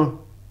 You know,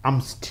 I'm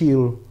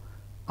still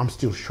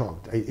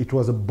shocked. It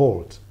was a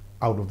bolt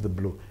out of the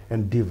blue.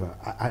 And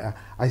Dhiva,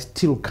 I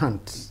still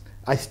can't.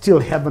 I still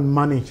haven't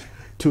managed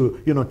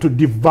to, you know, to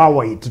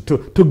devour it,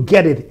 to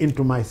get it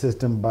into my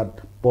system. But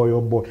boy,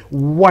 oh boy,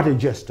 what a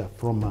gesture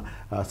from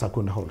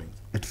Sakunda Holdings.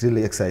 It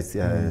really excites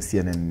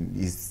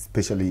CNN,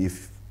 especially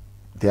if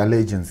they are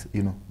legends,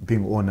 you know,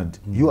 being honored.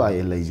 You are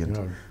a legend.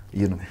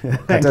 You know,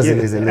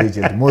 Katazela is a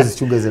legend. Moses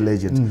Chunga is a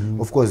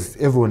legend. Of course,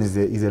 everyone is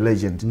a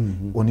legend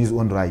on his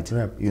own right.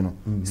 You know,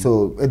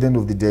 so at the end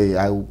of the day,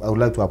 I would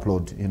like to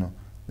applaud, you know,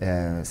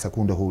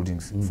 Sakunda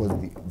Holdings for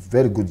the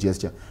very good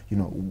gesture. You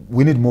know,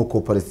 we need more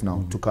corporates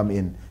now to come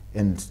in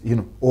and, you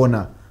know,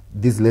 honor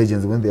these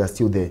legends when they are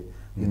still there.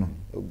 You know,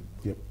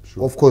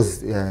 of course,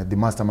 the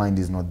mastermind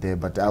is not there,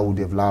 but I would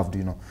have loved,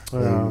 you know,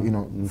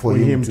 for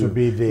him to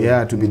be there.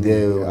 Yeah, to be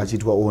there.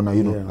 Achitwa owner,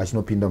 you know,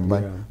 Achino Pinda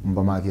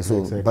Mbamake.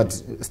 So, but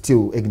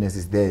still, Agnes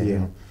is there, you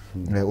know.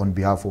 On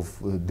behalf of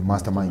the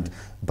mastermind.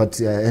 But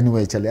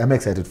anyway, Charlie, I'm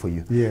excited for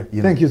you.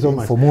 Thank you so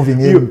much for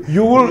moving in.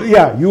 You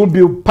will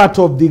be part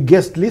of the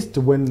guest list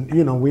when,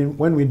 you know,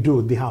 when we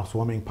do the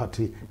housewarming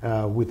party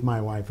with my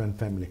wife and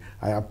family.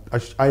 I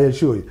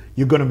assure you,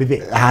 you're going to be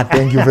there.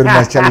 Thank you very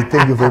much, Charlie.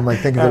 Thank you very much.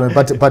 Thank you very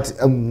much. But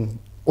on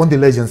the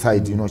legend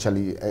side, you know,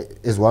 Charlie,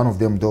 as one of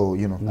them, though,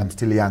 you know, I'm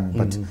still young,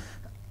 but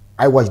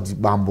I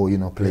watched Bambo, you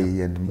know,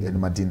 play and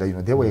Madinda, you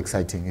know, they were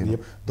exciting, you know,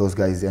 those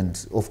guys.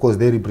 And of course,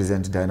 they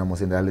represent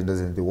Dynamos and the Islanders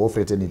and the war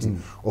fraternity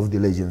of the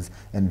legends.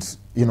 And,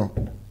 you know,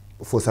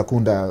 for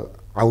Sakunda,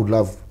 I would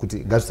love and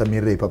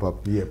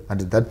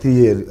that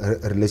 3-year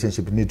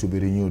relationship need to be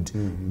renewed.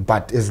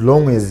 But as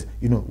long as,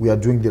 you know, we are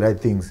doing the right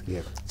things,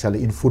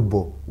 Charlie, in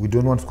football, we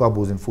don't want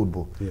squabbles in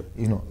football.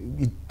 You know,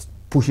 it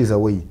pushes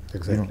away,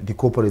 you know, the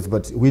corporates.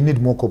 But we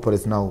need more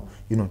corporates now,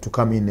 you know, to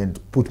come in and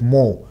put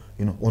more,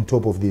 you know, on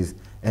top of this.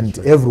 And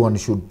everyone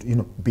should, you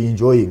know, be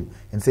enjoying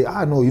and say,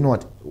 no, you know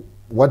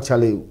what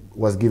Charlie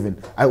was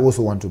given, I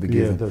also want to be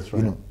given. That's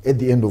right. You know, at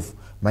the end of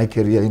my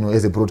career, you know,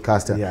 as a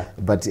broadcaster.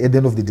 But at the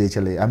end of the day,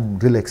 Charlie, I'm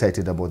really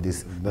excited about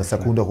this.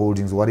 Sakunda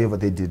Holdings, whatever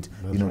they did,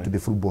 you know, to the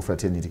football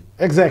fraternity.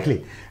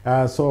 Exactly.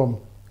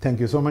 So thank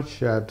you so much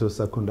to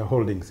Sakunda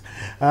Holdings.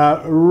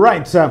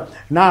 Right,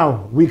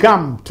 now we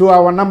come to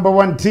our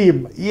 #1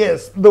 team.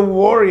 Yes, the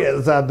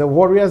Warriors. The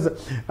Warriors.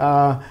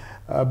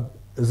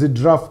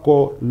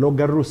 Zdravko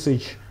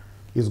Logarusic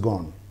is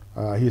gone.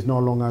 He's no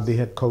longer the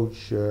head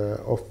coach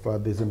of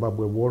the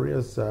Zimbabwe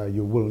Warriors.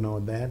 You will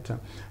know that.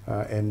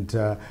 And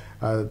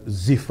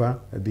ZIFA,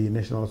 the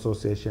National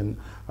Association,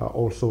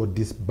 also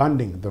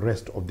disbanding the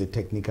rest of the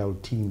technical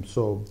team.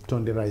 So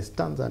Tonderai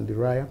Stanza and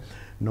Diraya,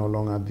 no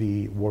longer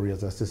the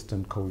Warriors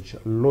assistant coach.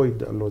 Lloyd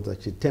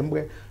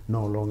Lodzachitembwe,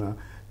 no longer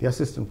the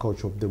assistant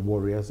coach of the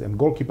Warriors. And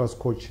goalkeepers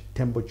coach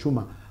Tembo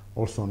Chuma,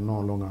 also no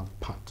longer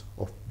part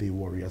of the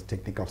Warriors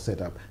technical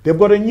setup. They've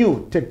got a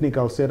new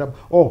technical setup.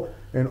 Oh,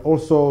 and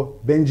also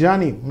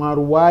Benjani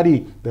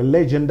Maruwari, the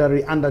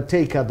legendary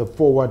Undertaker, the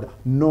forward,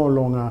 no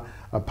longer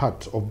a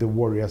part of the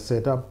Warriors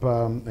setup.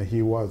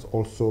 He was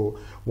also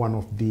one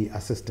of the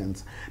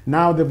assistants.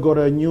 Now they've got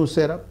a new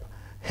setup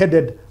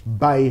headed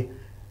by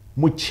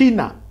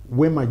Muchina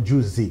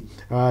Wemajuzi,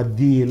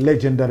 the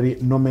legendary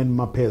Norman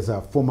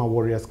Mapeza, former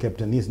Warriors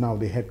captain. He's now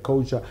the head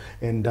coach,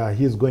 and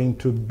he's going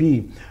to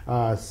be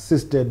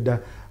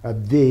assisted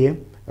there.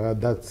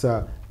 That's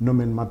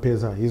Norman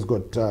Mapeza. He's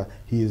got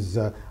his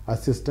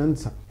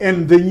assistants.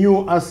 And the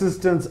new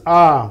assistants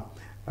are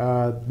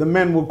the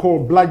men we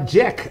call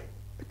Blackjack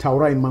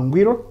Taurai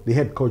Mangwiro, the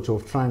head coach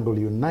of Triangle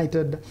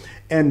United,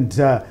 and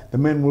the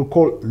man we'll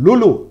call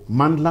Lulu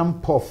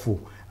Mandlam Pofu.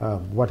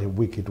 What a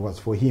week it was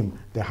for him,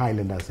 the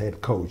Highlanders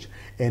head coach.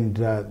 And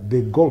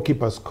the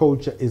goalkeepers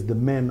coach is the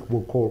man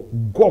we'll call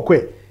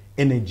Gokwe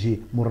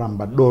Energy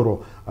Muramba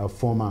Doro,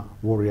 former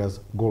Warriors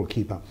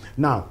goalkeeper.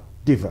 Now,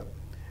 Dhiva,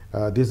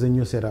 this is a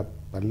new setup,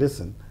 but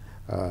listen,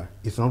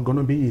 it's not going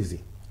to be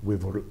easy.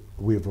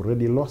 We've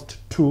already lost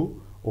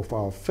 2 of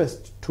our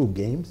first 2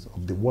 games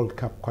of the World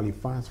Cup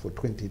qualifiers for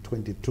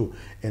 2022,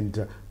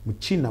 and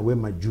Muchina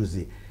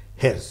Wemajuzi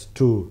has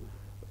to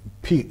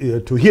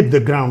hit the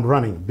ground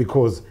running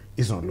because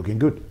it's not looking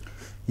good.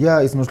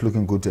 Yeah, it's not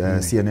looking good,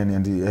 CNN,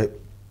 and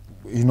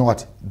you know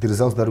what, the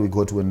results that we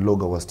got when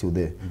Loga was still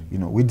there, you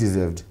know, we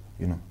deserved,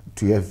 you know,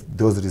 to have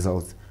those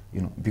results,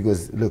 you know,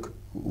 because look,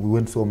 we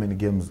went so many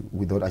games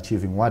without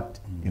achieving what,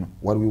 you know,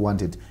 what we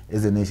wanted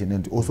as a nation.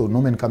 And also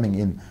Norman coming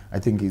in, I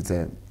think it's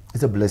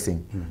a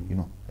blessing, you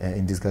know,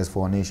 in disguise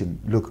for our nation.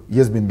 Look, he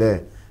has been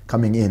there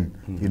coming in,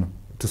 you know,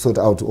 to sort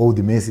out all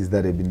the messes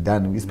that have been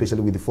done,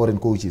 especially with the foreign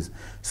coaches.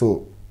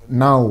 So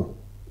now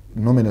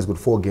Norman has got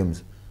 4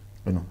 games,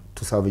 you know,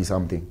 to salvage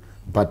something,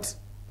 but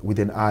with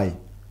an eye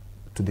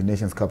to the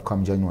Nations Cup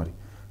come January.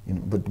 You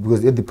know, but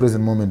because at the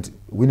present moment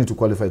we need to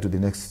qualify to the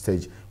next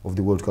stage of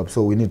the World Cup,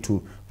 so we need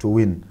to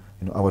win,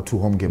 you know, our 2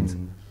 home games,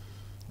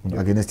 you know,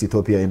 against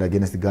Ethiopia and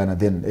against Ghana.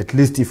 Then at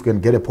least if we can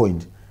get a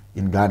point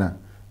in Ghana,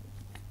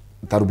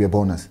 that would be a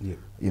bonus.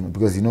 You know,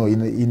 because you know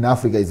in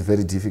Africa it's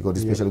very difficult,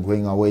 especially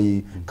going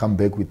away, come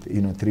back with,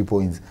 you know, 3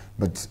 points.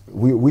 But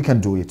we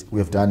can do it. We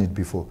have done it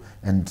before,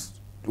 and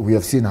we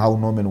have seen how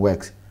Norman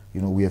works.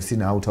 You know, we have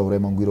seen how Taure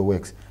Mangwiro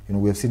works. You know,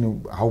 we have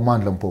seen how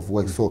Mandlampov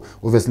works. So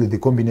obviously the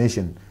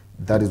combination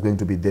that is going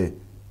to be there,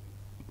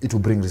 it will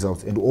bring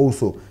results. And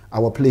also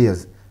our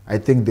players, I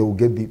think they will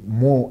get the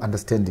more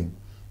understanding,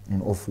 you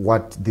know, of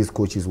what these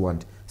coaches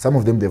want. Some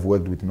of them, they've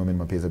worked with Norman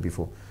Mapeza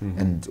before,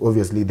 and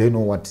obviously they know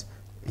what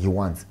he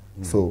wants.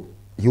 So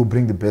he'll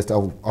bring the best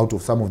out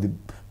of some of the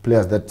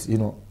players that, you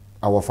know,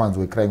 our fans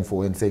were crying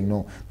for and saying,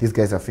 no, these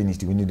guys are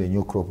finished, we need a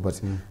new crop. But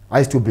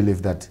I still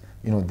believe that,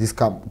 you know, this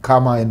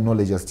karma and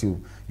knowledge are still,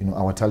 you know,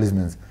 our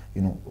talismans,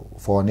 you know,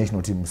 for our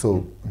national team.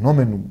 So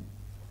Norman,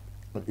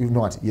 you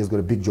know what, he has got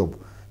a big job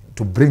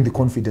to bring the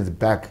confidence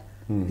back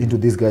into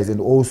these guys, and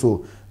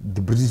also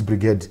the British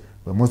Brigade,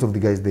 where most of the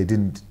guys, they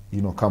didn't,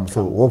 you know, come.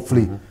 So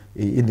hopefully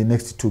in the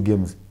next 2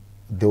 games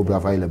they will be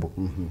available.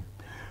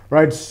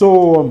 Right,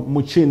 so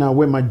Muchina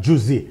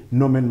Wemajuzi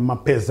Norman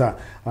Mapeza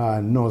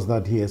knows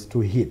that he has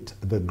to hit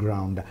the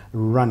ground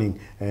running,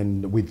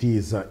 and with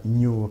his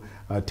new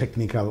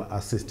technical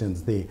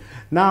assistants there.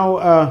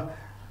 Now,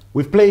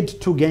 we've played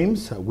 2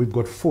 games. We've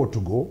got 4 to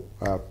go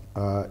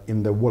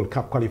in the World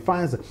Cup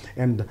qualifiers,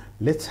 and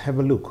let's have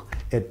a look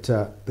at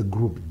the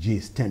Group G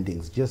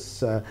standings, just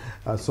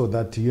so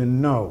that you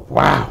know,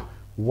 wow,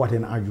 what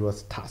an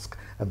arduous task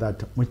that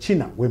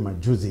Muchina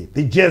Wemajuzi,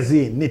 the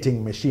jersey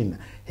knitting machine,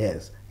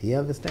 has. Here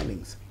are the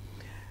standings.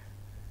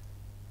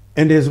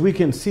 And as we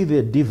can see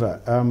there,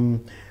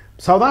 Dhiva,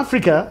 South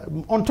Africa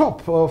on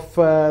top of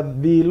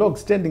the log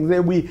standings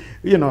there.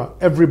 You know,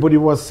 everybody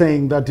was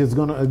saying that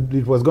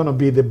it was gonna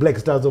be the Black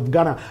Stars of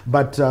Ghana,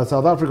 but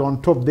South Africa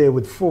on top there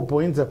with 4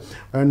 points,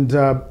 and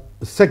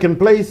second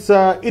place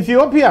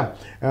Ethiopia.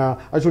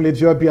 Actually,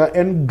 Ethiopia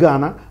and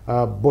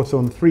Ghana both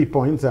on 3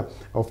 points,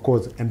 of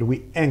course, and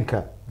we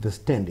anchor the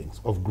standings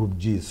of Group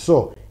G.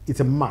 So it's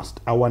a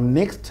must. Our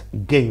next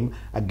game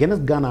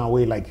against Ghana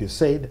away, like you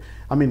said,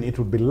 I mean, it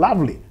would be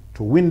lovely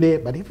to win there,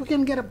 but if we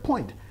can get a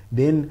point,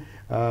 then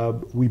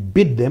we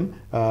beat them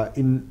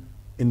in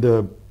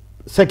the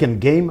second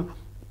game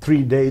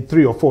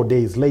 3 or 4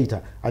 days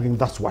later. I think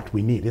that's what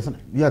we need, isn't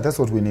it? Yeah, that's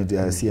what we need,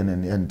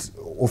 CNN. And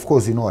of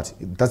course, you know what,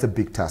 that's a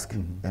big task.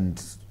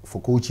 And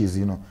for coaches,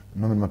 you know,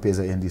 Norman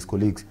Mapeza and his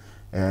colleagues,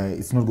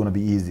 it's not going to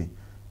be easy,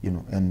 you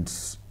know. And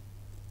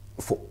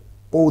for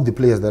all the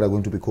players that are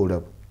going to be called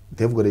up,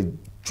 they've got a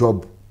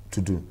job to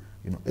do.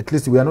 You know, at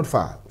least we are not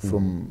far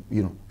from,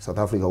 you know, South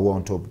Africa, who are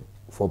on top,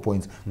 4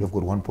 points. We've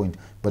got 1 point.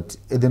 But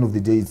at the end of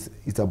the day,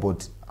 it's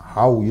about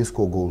how you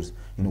score goals.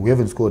 You know, we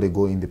haven't scored a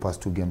goal in the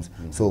past 2 games.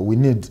 So we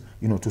need,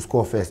 you know, to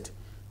score first.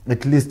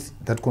 At least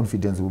that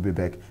confidence will be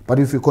back. But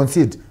if we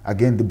concede,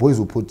 again, the boys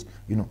will put,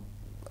 you know,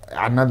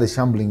 another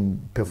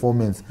shambling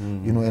performance,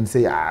 you know, and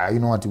say, you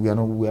know what, we are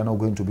not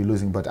going to be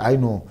losing. But I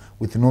know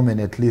with Norman,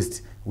 at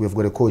least we've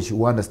got a coach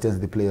who understands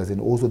the players, and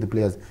also the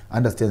players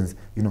understands,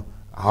 you know,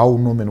 how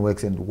Norman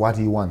works and what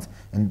he wants.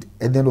 And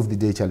at the end of the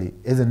day, Charlie,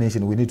 as a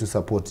nation, we need to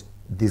support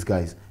these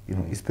guys, you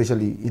know,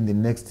 especially in the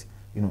next,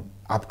 you know,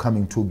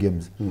 upcoming 2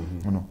 games.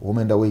 You know, home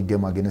and away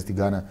game against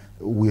Ghana,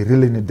 we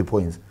really need the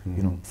points,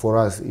 you know, for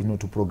us, you know,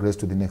 to progress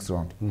to the next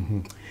round.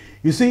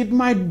 You see, it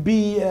might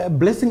be a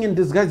blessing in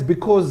disguise,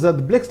 because the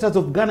Black Stars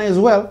of Ghana as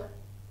well,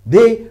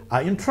 they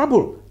are in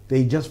trouble.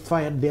 They just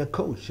fired their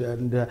coach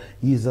and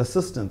his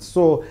assistants.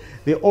 So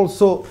they're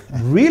also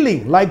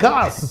reeling like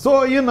us.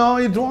 So, you know,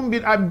 it won't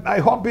be, I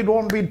hope it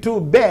won't be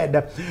too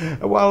bad.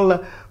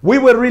 Well, we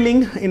were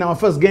reeling in our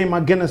first game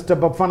against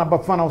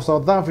Bafana of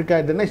South Africa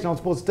at the National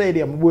Sports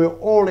Stadium. We were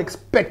all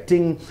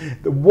expecting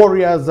the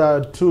Warriors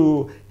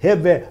to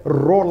have a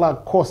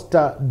roller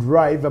coaster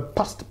drive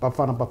past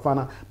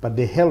Bafana, but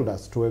they held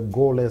us to a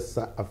goalless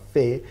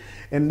affair.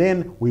 And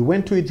then we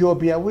went to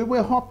Ethiopia. We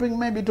were hoping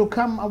maybe to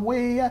come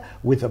away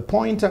with a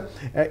point.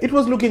 It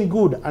was looking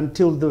good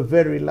until the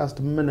very last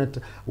minute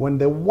when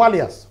the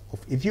Warriors of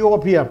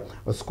Ethiopia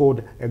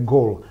scored a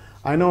goal.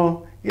 I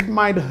know it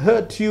might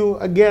hurt you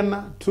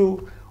again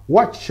to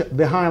watch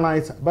the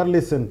highlights, but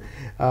listen,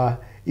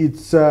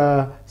 it's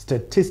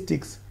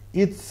statistics,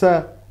 it's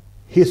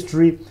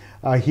history.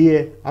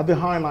 Here are the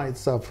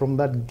highlights from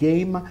that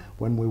game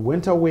when we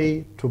went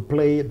away to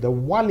play the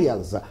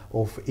Warriors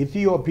of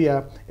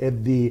Ethiopia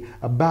at the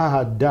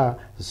Bahir Dar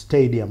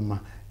Stadium.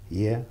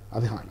 Here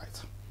are the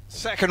highlights.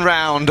 Second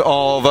round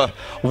of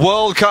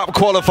World Cup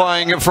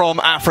qualifying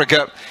from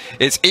Africa.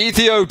 It's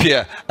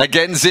Ethiopia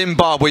against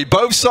Zimbabwe.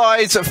 Both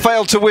sides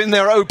failed to win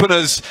their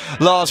openers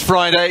last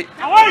Friday.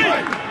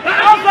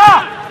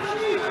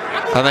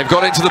 And they've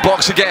got into the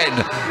box again.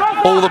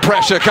 All the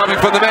pressure coming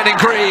from the men in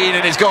green,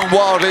 and it's gone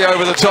wildly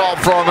over the top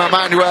from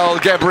Emmanuel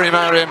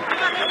Gebrimariam.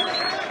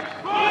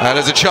 And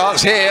there's a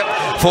chance here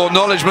for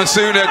Knowledge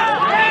Masuna.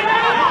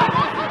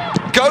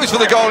 goes for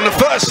the goal, and the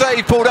first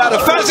save pulled out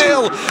of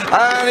Fazil,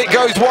 and it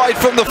goes wide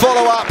from the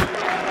follow-up.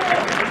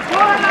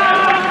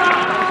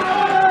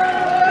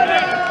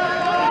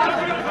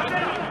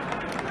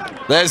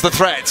 There's the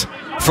threat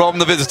from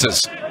the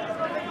visitors.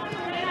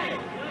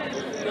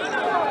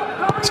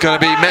 It's going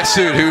to be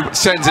Mesut who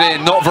sends it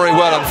in, not very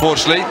well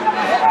unfortunately.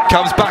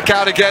 Comes back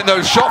out again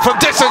though, shot from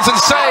distance and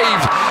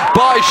saved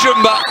by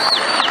Shumba.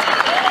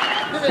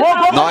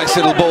 Nice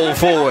little ball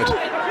forward.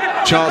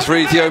 Chance for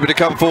Ethiopia to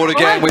come forward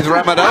again with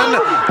Ramadan.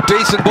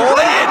 Decent ball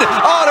in.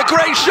 Oh, and a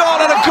great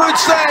shot and a good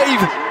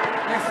save.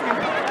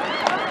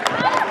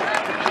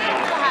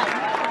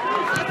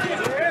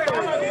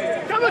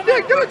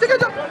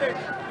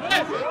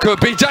 Could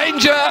be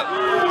danger.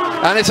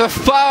 And it's a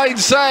fine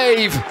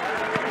save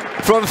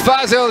from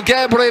Fazil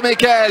Gebre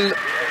Mikel.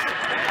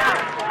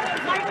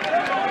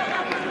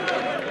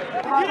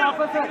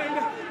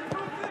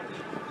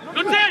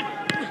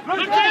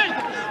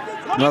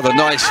 Another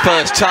nice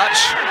first touch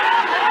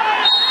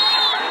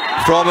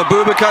from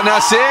Abubakar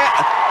Nasir,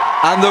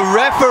 and the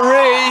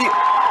referee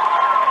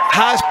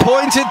has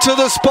pointed to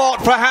the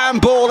spot for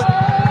handball.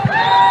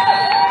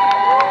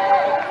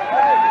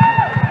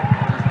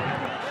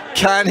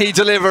 Can he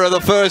deliver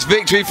the first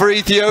victory for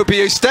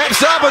Ethiopia, who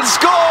steps up and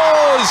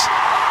scores?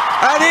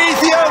 And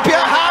Ethiopia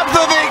have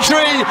the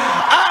victory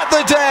at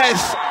the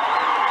death.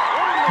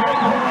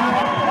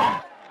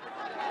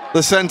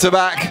 The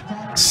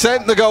centre-back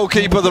sent the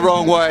goalkeeper the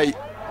wrong way.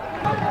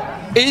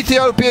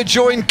 Ethiopia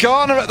join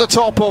Ghana at the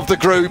top of the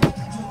group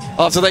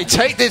after they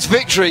take this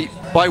victory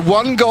by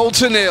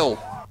 1-0.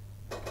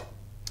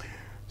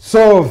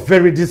 So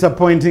very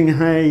disappointing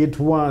it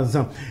was,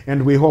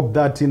 and we hope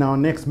that in our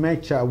next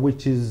match,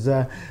 which is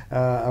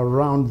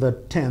around the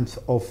 10th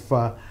of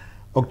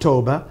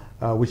October,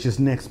 which is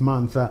next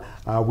month,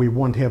 we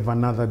won't have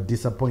another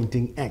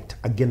disappointing act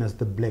against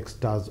the Black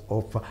Stars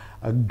of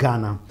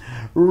Ghana.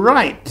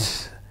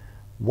 Right,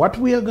 what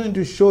we are going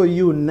to show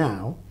you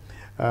now,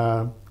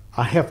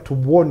 I have to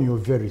warn you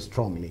very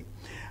strongly.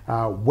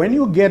 When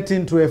you get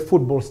into a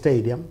football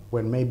stadium,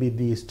 when maybe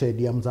the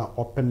stadiums are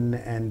open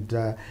and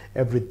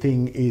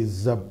everything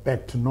is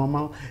back to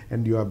normal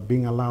and you are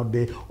being allowed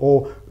there,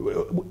 or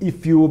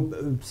if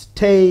you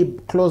stay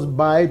close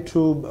by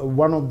to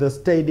one of the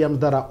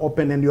stadiums that are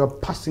open and you are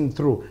passing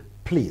through,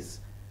 please,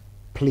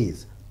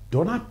 please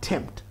don't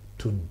attempt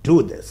to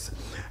do this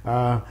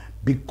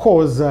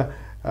because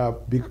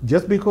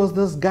just because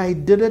this guy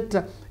did it,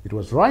 it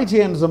was right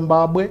here in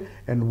Zimbabwe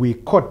and we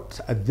caught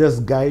this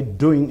guy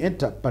doing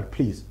it, but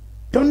please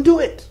don't do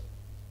it.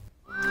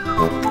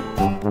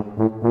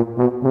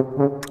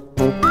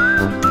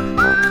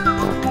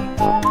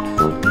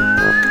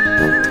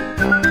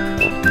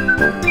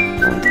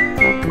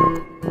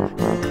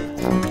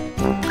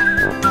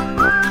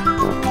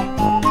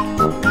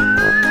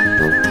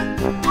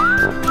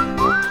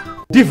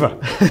 Dhiva.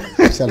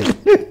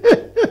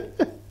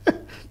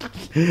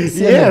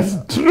 Yes,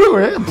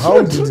 true.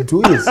 How did you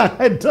do this?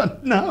 I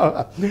don't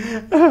know.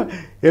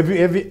 Have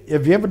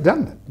you ever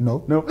done that?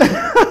 No. No.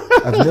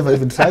 I've never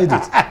even tried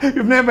it.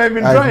 You've never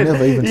even tried it? I've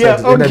never even yeah,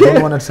 tried it. Okay. And I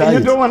don't want to try it. You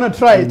don't want to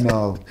try it?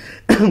 No.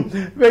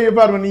 Beg your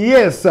pardon.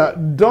 Yes,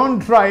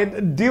 don't try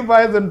it.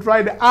 Dhiva hasn't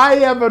tried it. I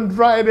haven't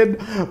tried it.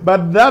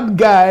 But that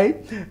guy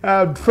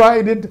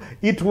tried it.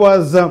 It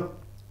was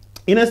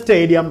in a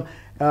stadium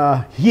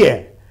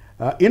here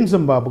in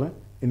Zimbabwe,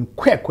 in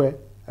Kwekwe,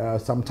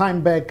 some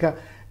time back.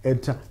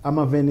 At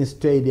Amaveni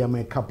Stadium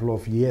a couple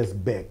of years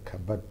back,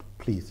 but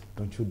please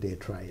don't you dare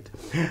try it.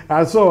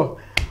 So,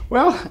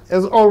 well,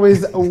 as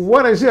always,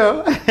 what a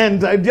show,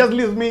 and it just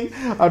leaves me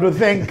to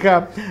thank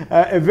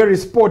a very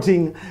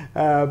sporting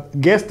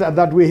guest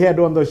that we had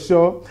on the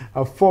show,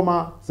 a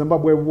former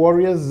Zimbabwe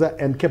Warriors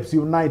and Caps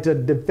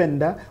United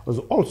defender, was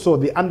also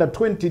the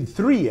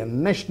under-23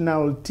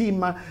 national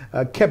team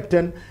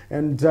captain,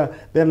 and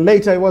then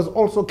later he was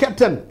also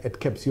captain at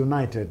Caps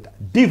United,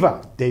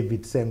 Dhiva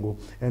David Sengu.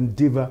 And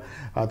Dhiva,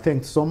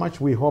 thanks so much.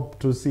 We hope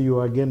to see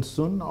you again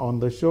soon on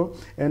the show,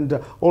 and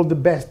all the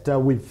best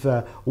with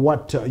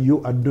what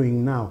you are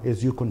doing now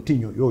as you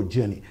continue your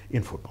journey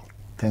in football.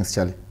 Thanks,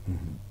 Charlie.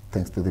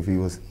 Thanks to the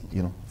viewers,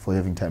 for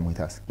having time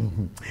with us.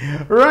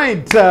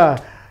 Right.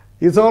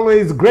 It's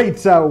always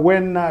great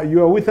when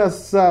you are with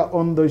us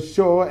on the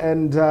show,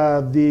 and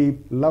the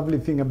lovely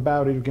thing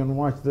about it, you can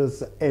watch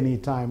this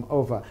anytime,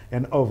 over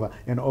and over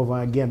and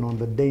over again on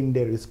the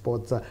Dendairy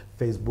Sports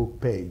Facebook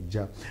page.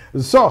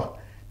 So,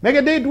 make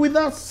a date with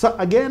us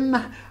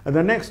again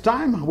the next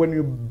time when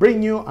we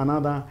bring you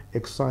another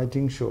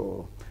exciting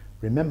show.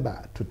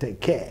 Remember to take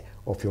care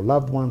of your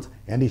loved ones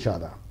and each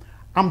other.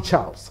 I'm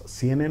Charles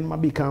CNN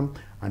Mabika.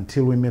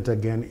 Until we meet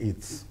again,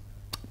 it's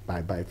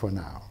bye-bye for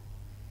now.